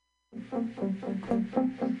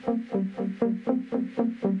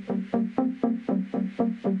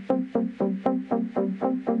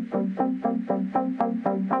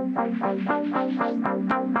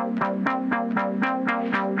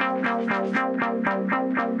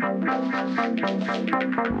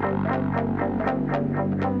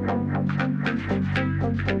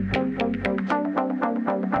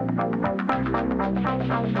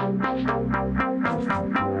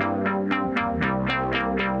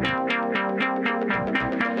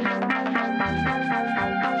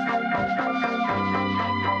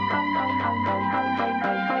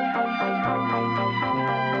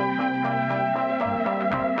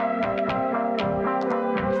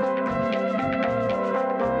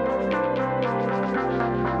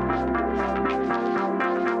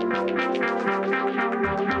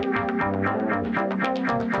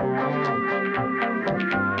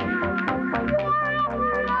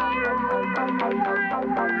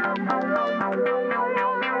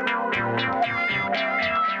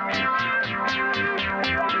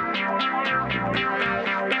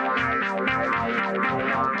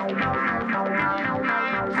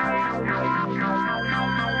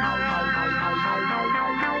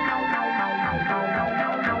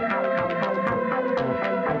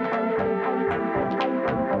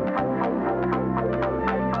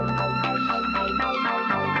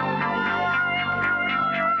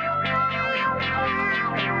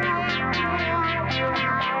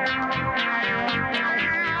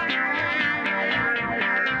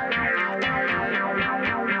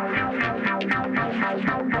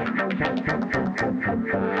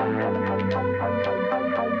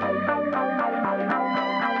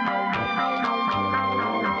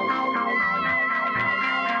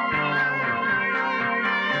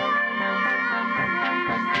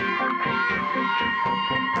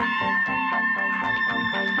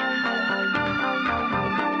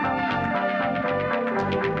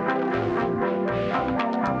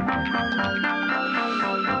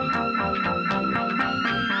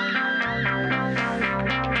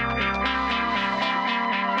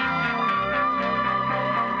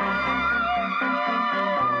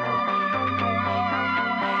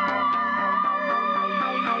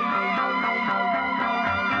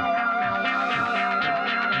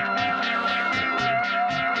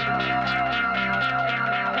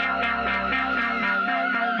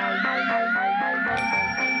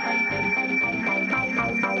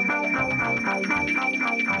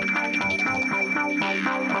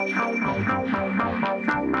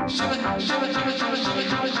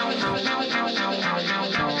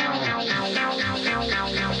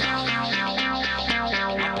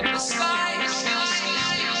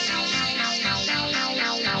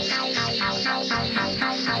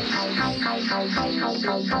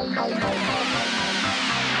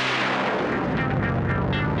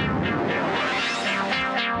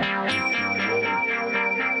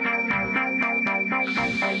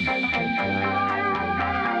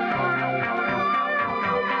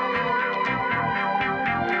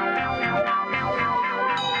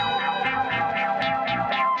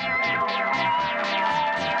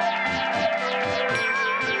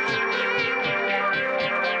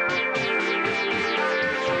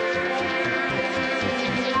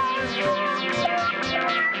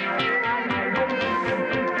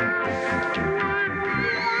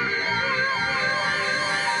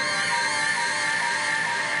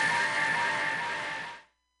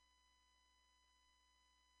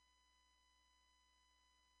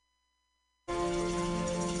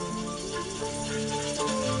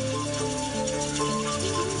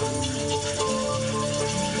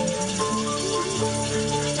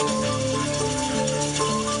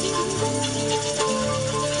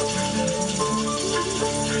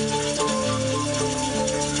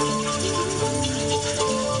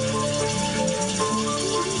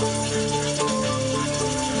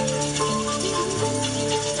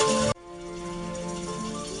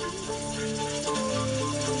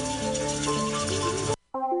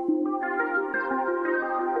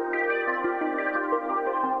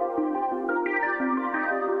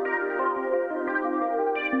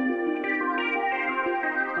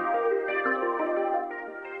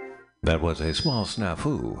 That was a small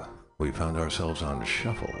snafu. We found ourselves on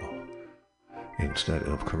shuffle instead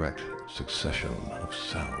of correct succession of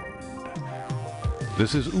sound.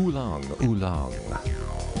 This is Oolong Oolong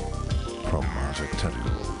from Magic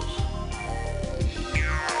Tentacles.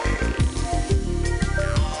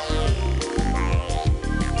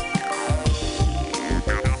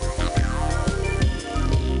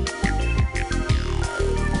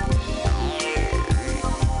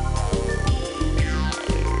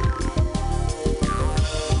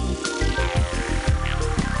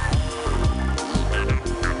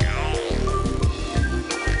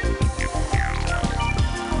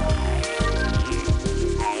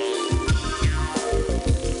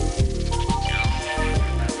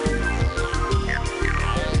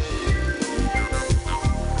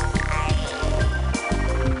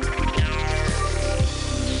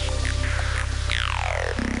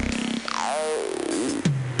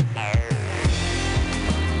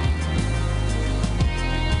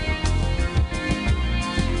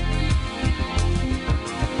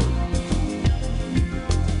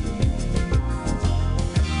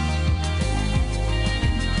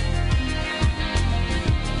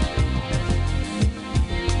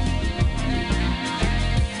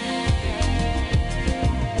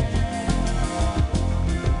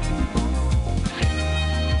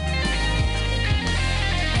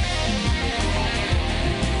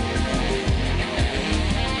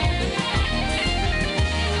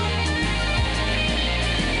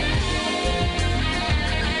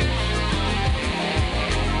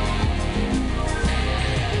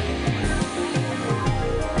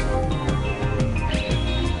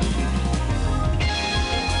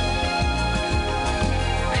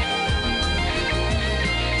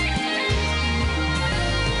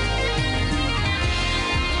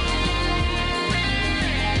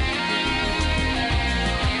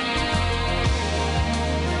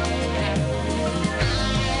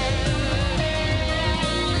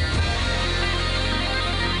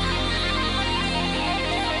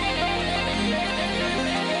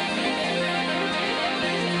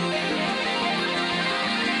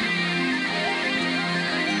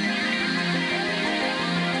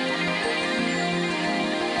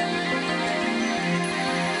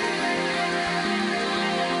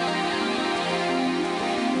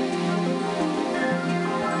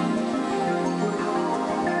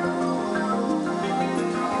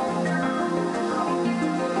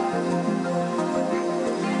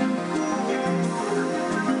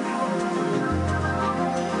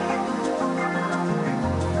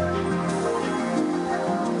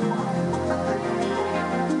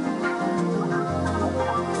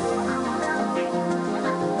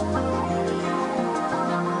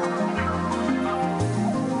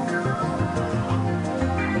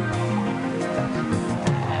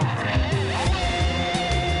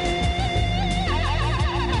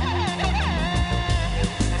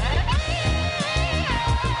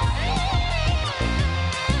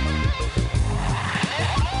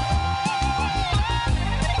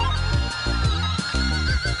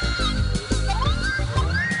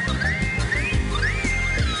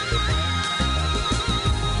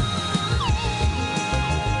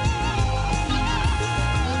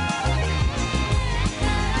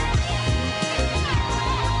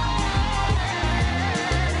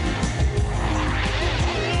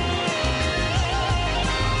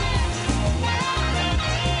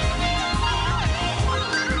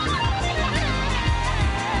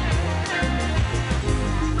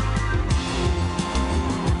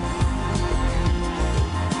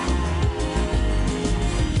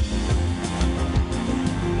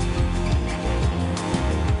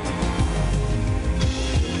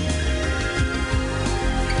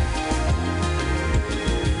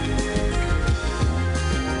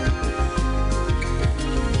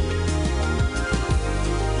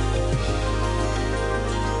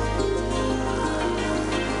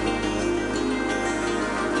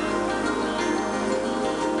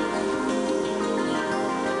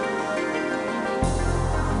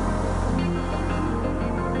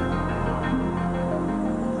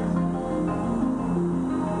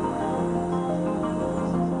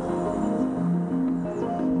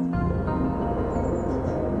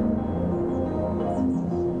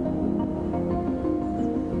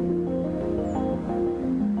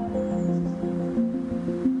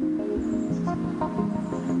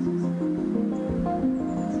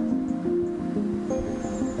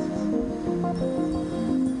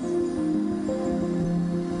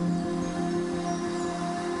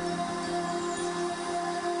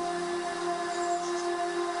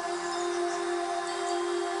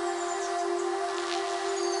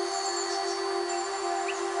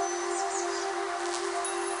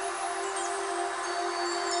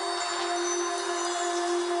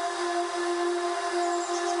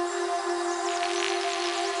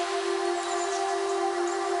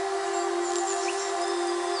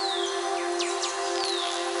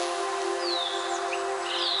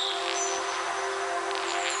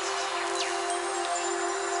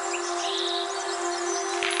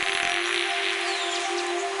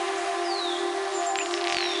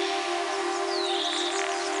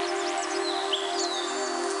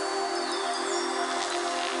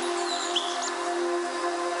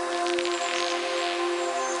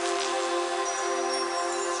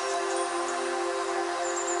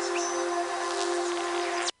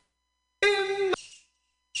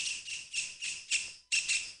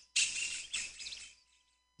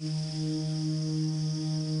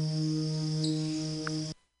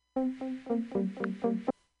 Stand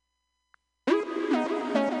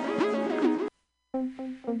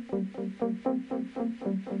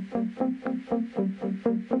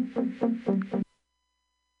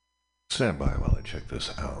by while I check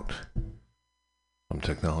this out. Some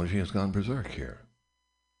technology has gone berserk here.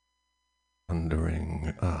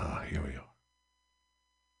 Wondering, here we are.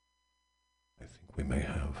 I think we may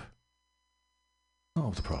have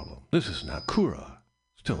solved the problem. This is Nakura,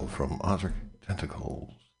 still from Ozric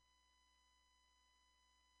Tentacles.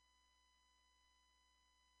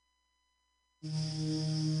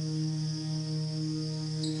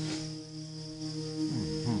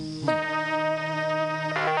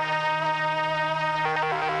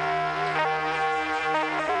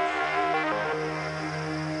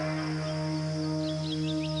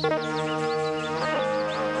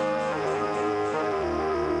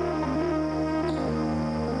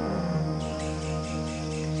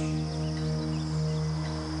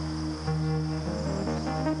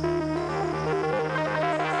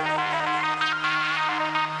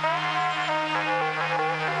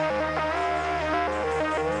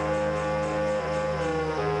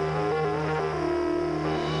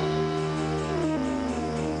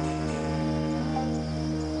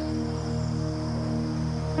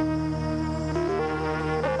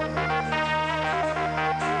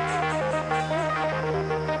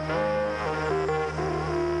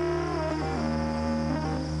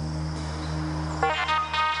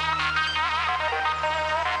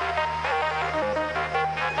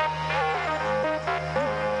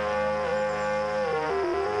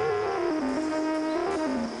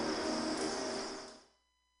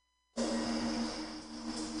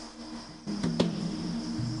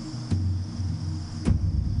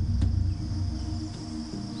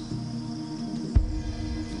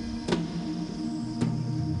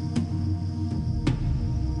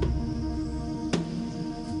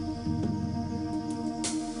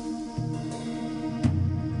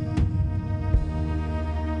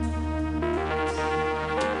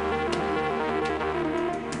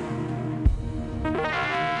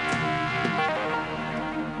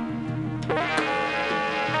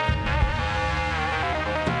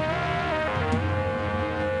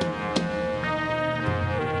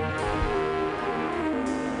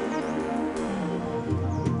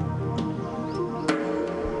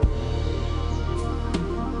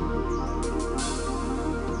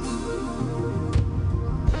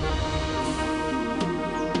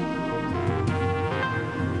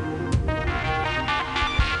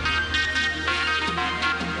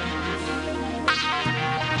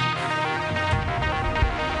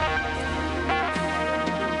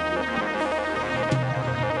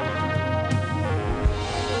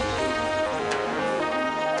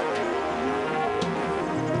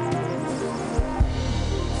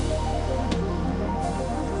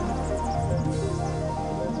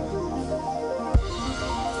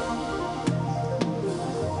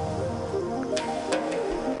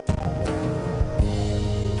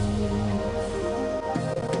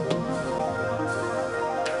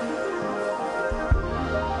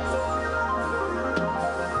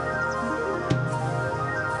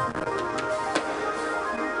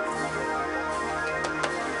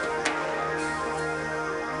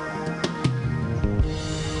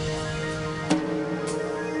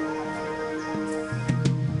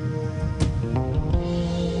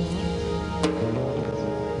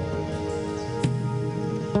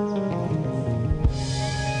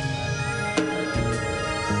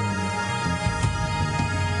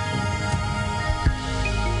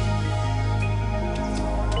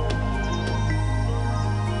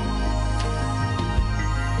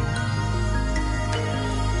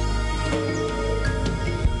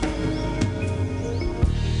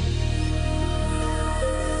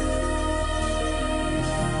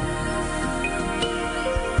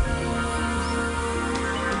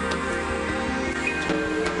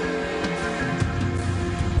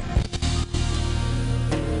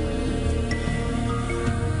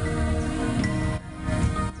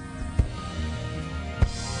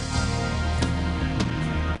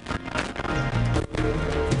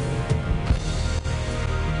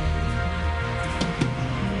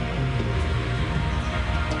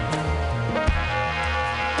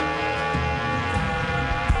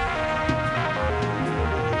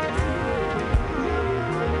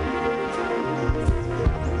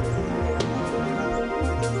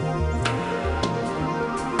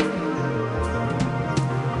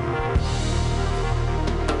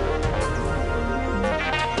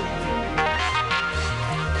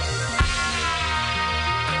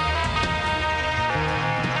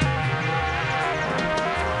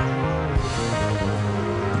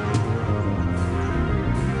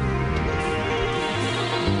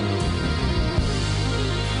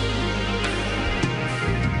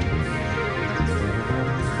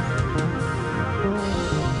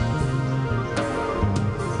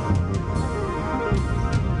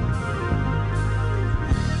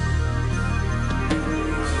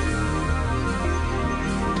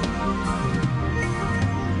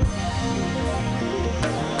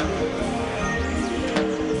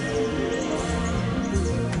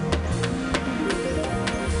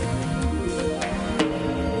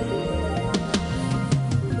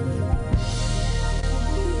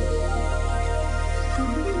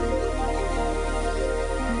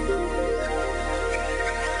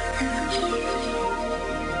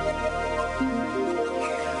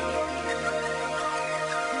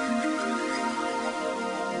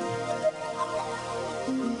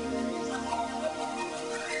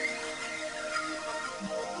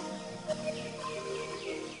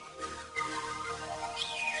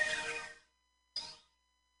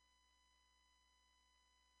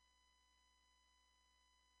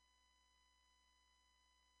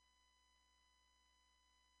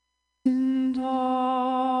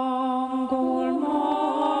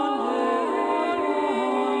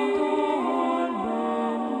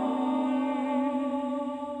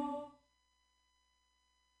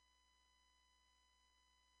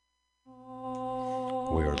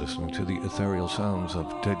 We are listening to the ethereal sounds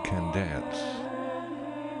of Dead Can Dance.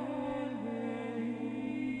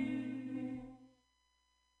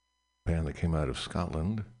 Band that came out of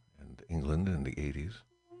Scotland and England in the 80s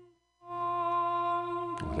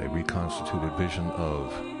with a reconstituted vision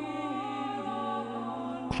of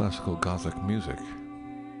classical Gothic music,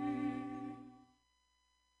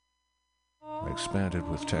 expanded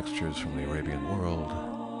with textures from the Arabian world,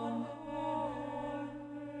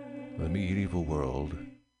 the medieval world,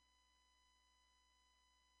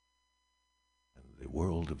 and the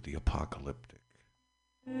world of the apocalyptic.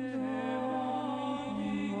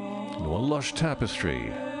 A lush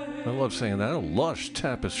tapestry. I love saying that. A lush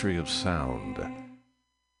tapestry of sound.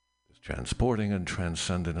 It's transporting and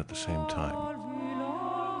transcendent at the same time.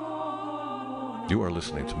 You are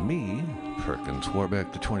listening to me, Perkins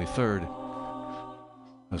Warbeck, the 23rd,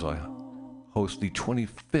 as I host the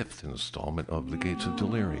 25th installment of The Gates of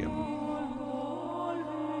Delirium.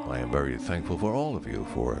 I am very thankful for all of you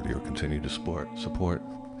for your continued support,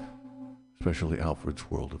 especially Alfred's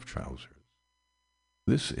World of Trousers.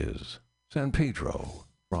 This is San Pedro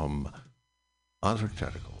from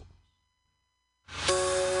Ozartetical.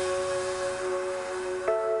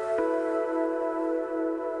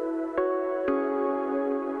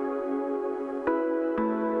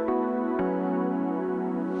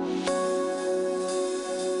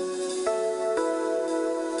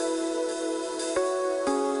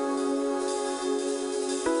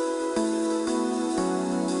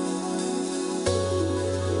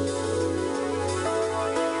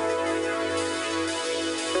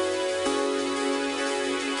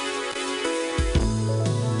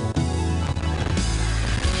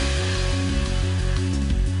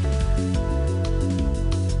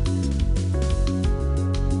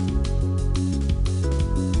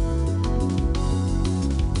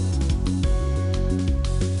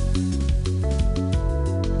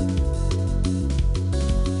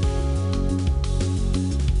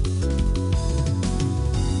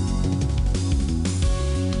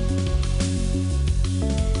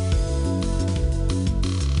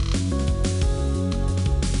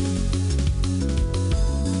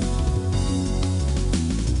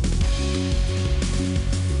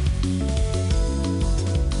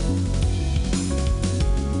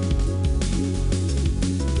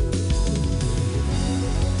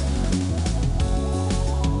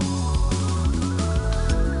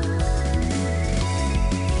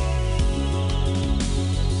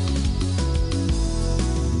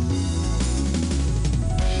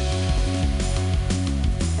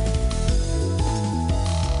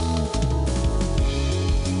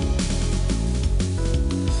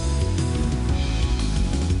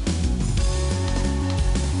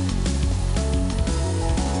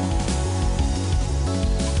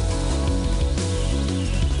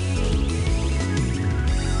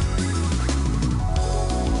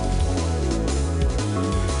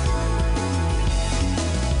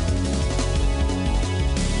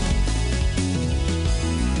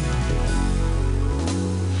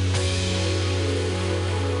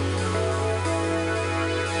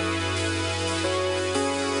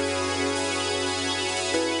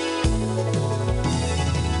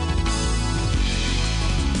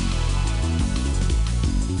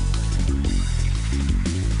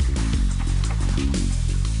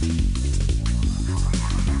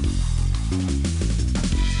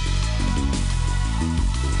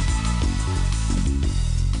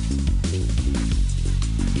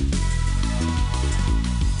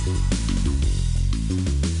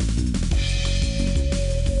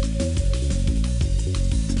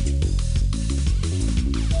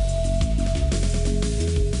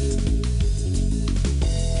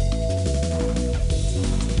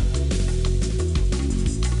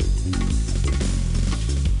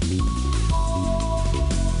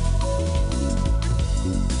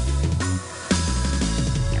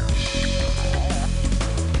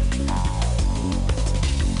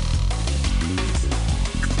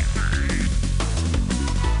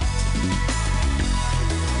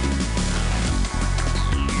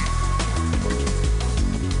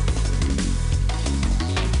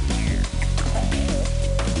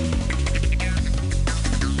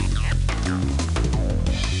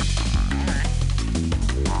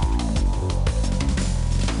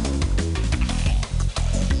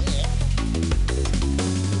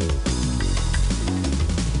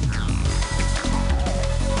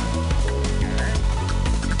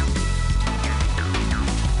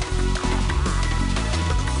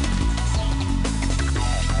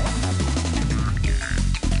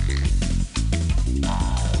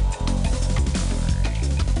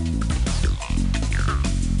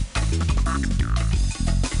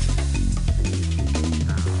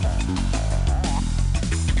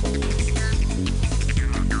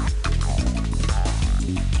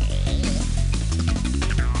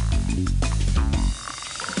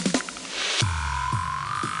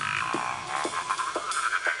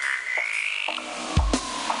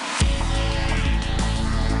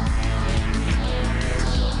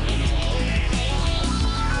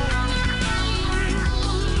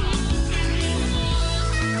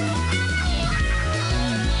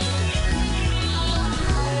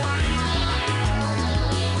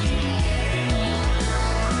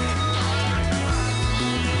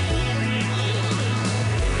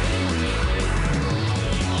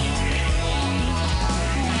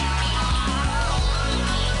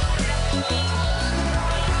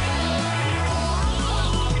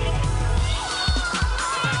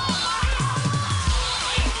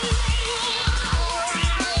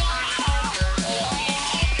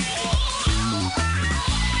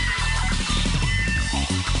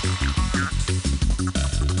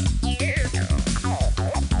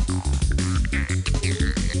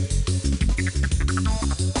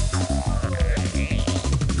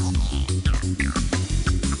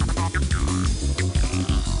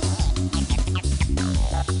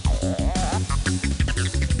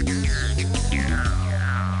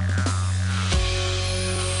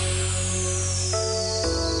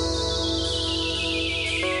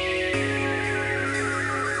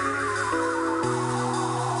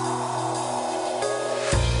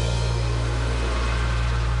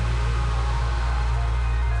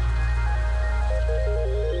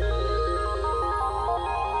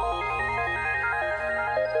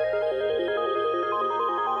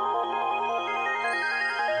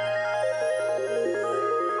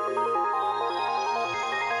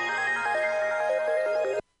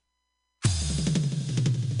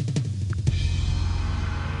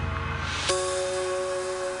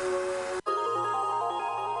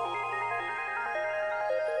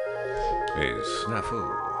 A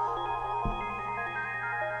snafu.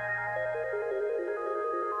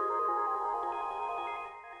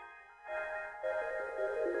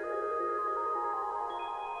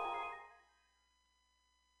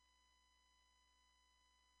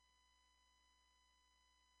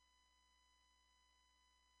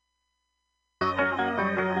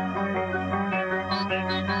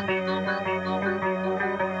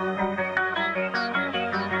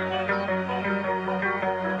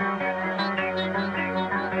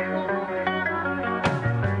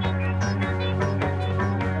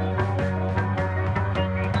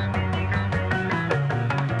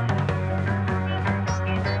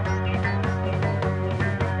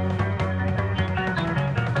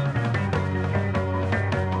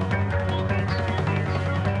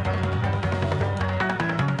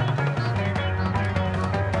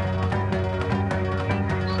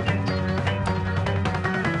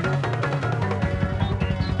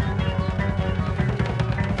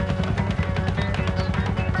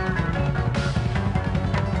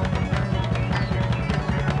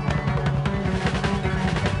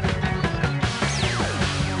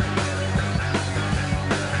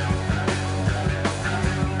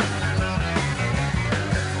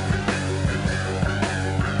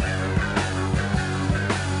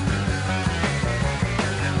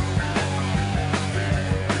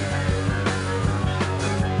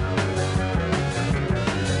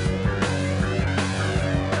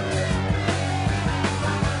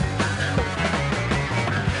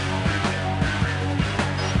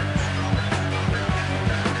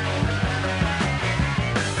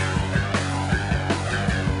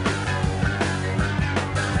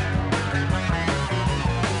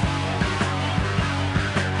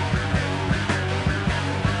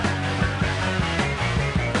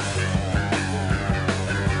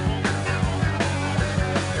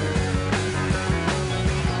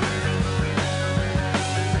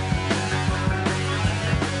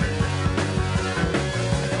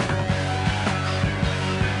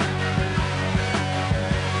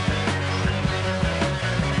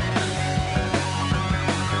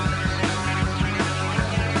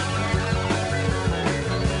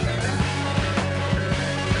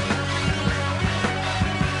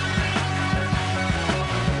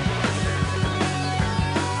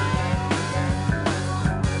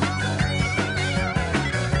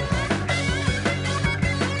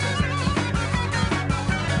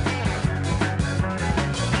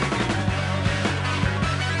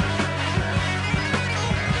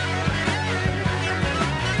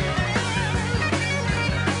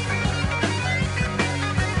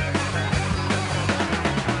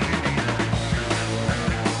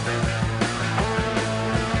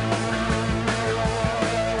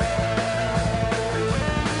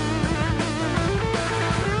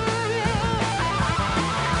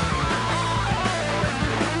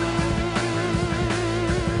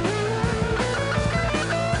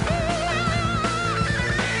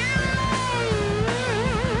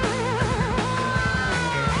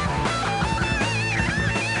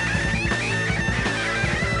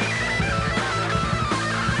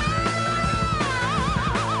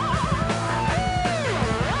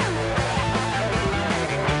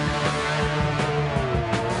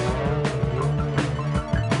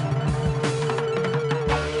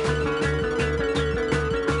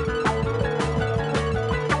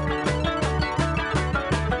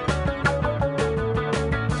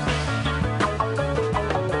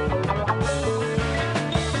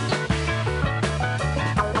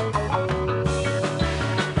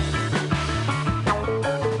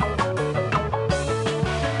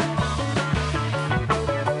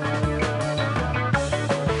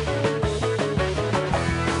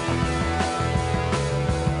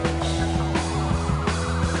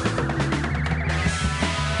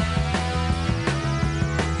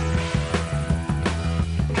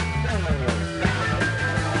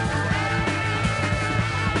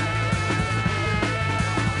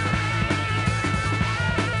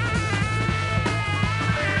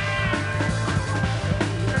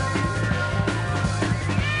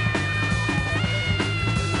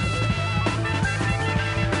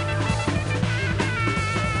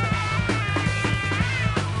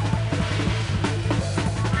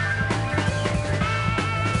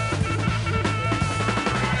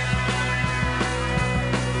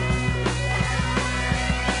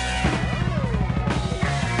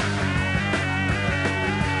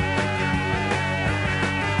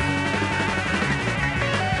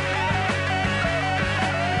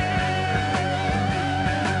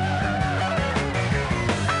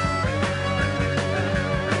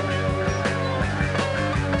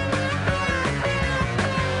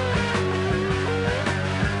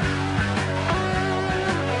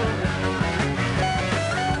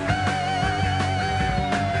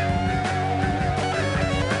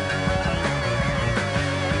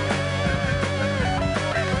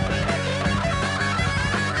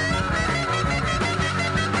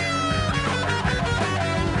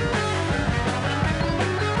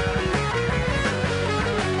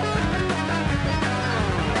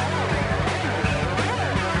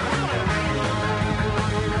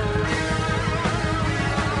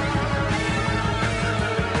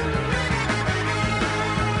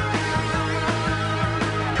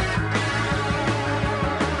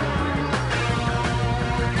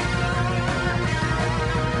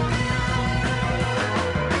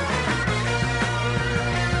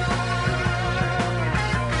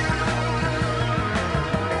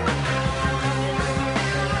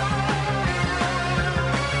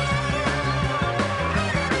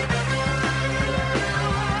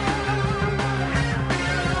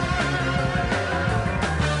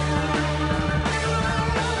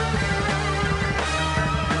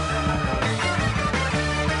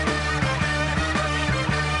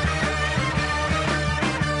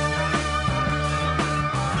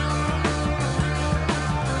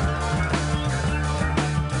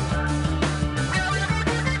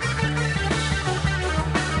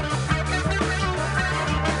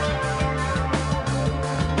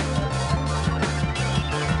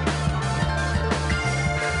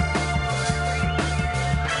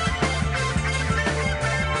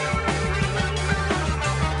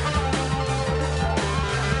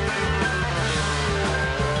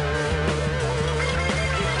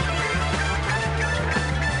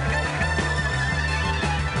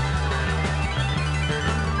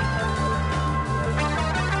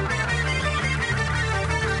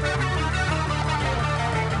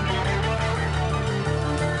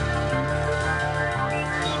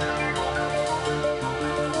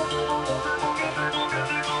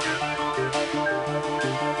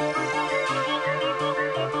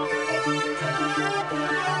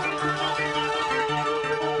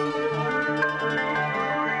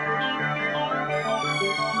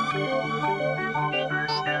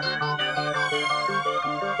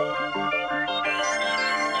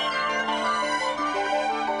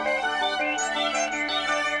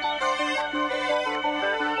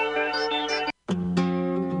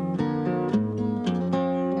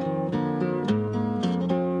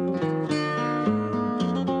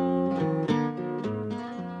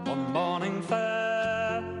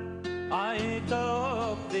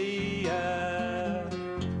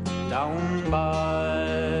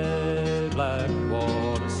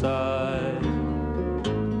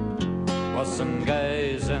 and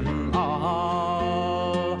gazing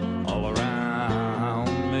all around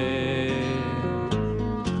me.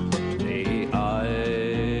 The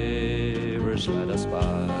Irish let us by.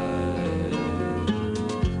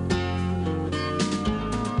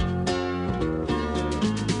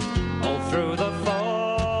 All through the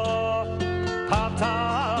part of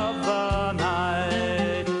the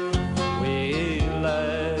night we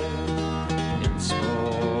lay in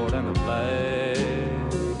sport and play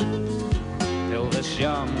till this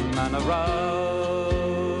young man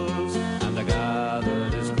arose and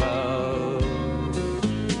gathered his clothes,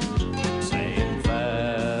 saying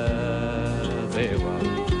fare thee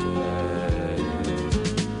well today.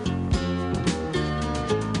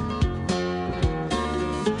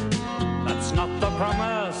 That's not the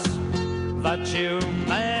promise that you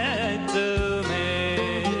made to me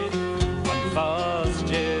when first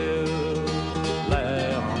you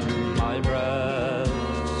lay on my breast.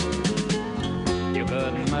 You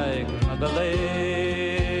couldn't make me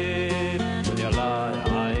believe with your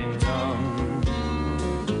lying tongue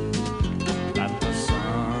that the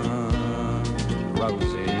sun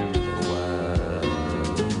rose in the west.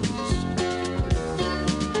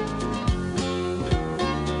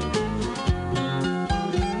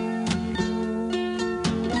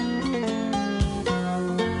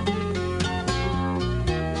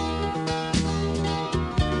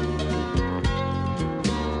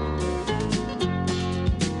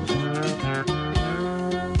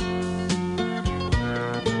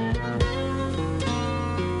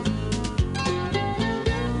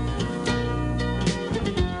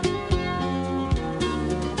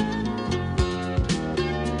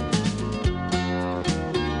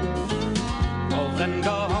 Oh, then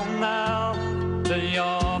go home now to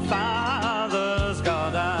your father's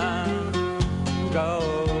garden. Go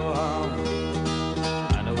home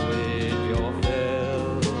and with your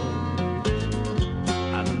fill,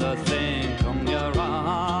 and the thing on your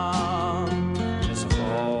arm is a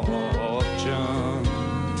fortune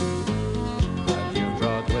that you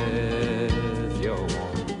brought with your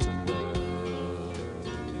wanton will.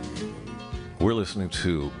 We're listening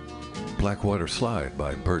to Blackwater Slide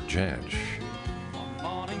by Bert Jansch.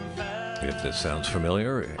 If this sounds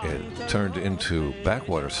familiar, it turned into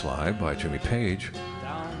Backwater Slide by Jimmy Page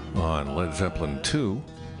on Led Zeppelin II,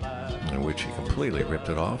 in which he completely ripped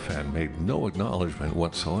it off and made no acknowledgement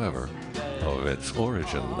whatsoever of its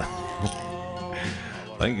origin. I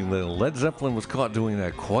think the Led Zeppelin was caught doing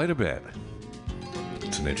that quite a bit.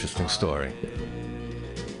 It's an interesting story.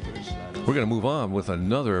 We're going to move on with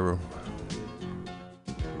another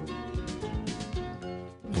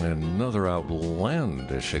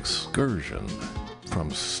outlandish excursion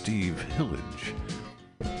from Steve Hillage.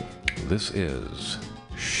 This is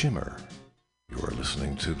Shimmer. You are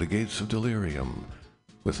listening to The Gates of Delirium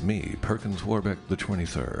with me, Perkins Warbeck the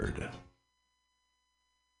 23rd.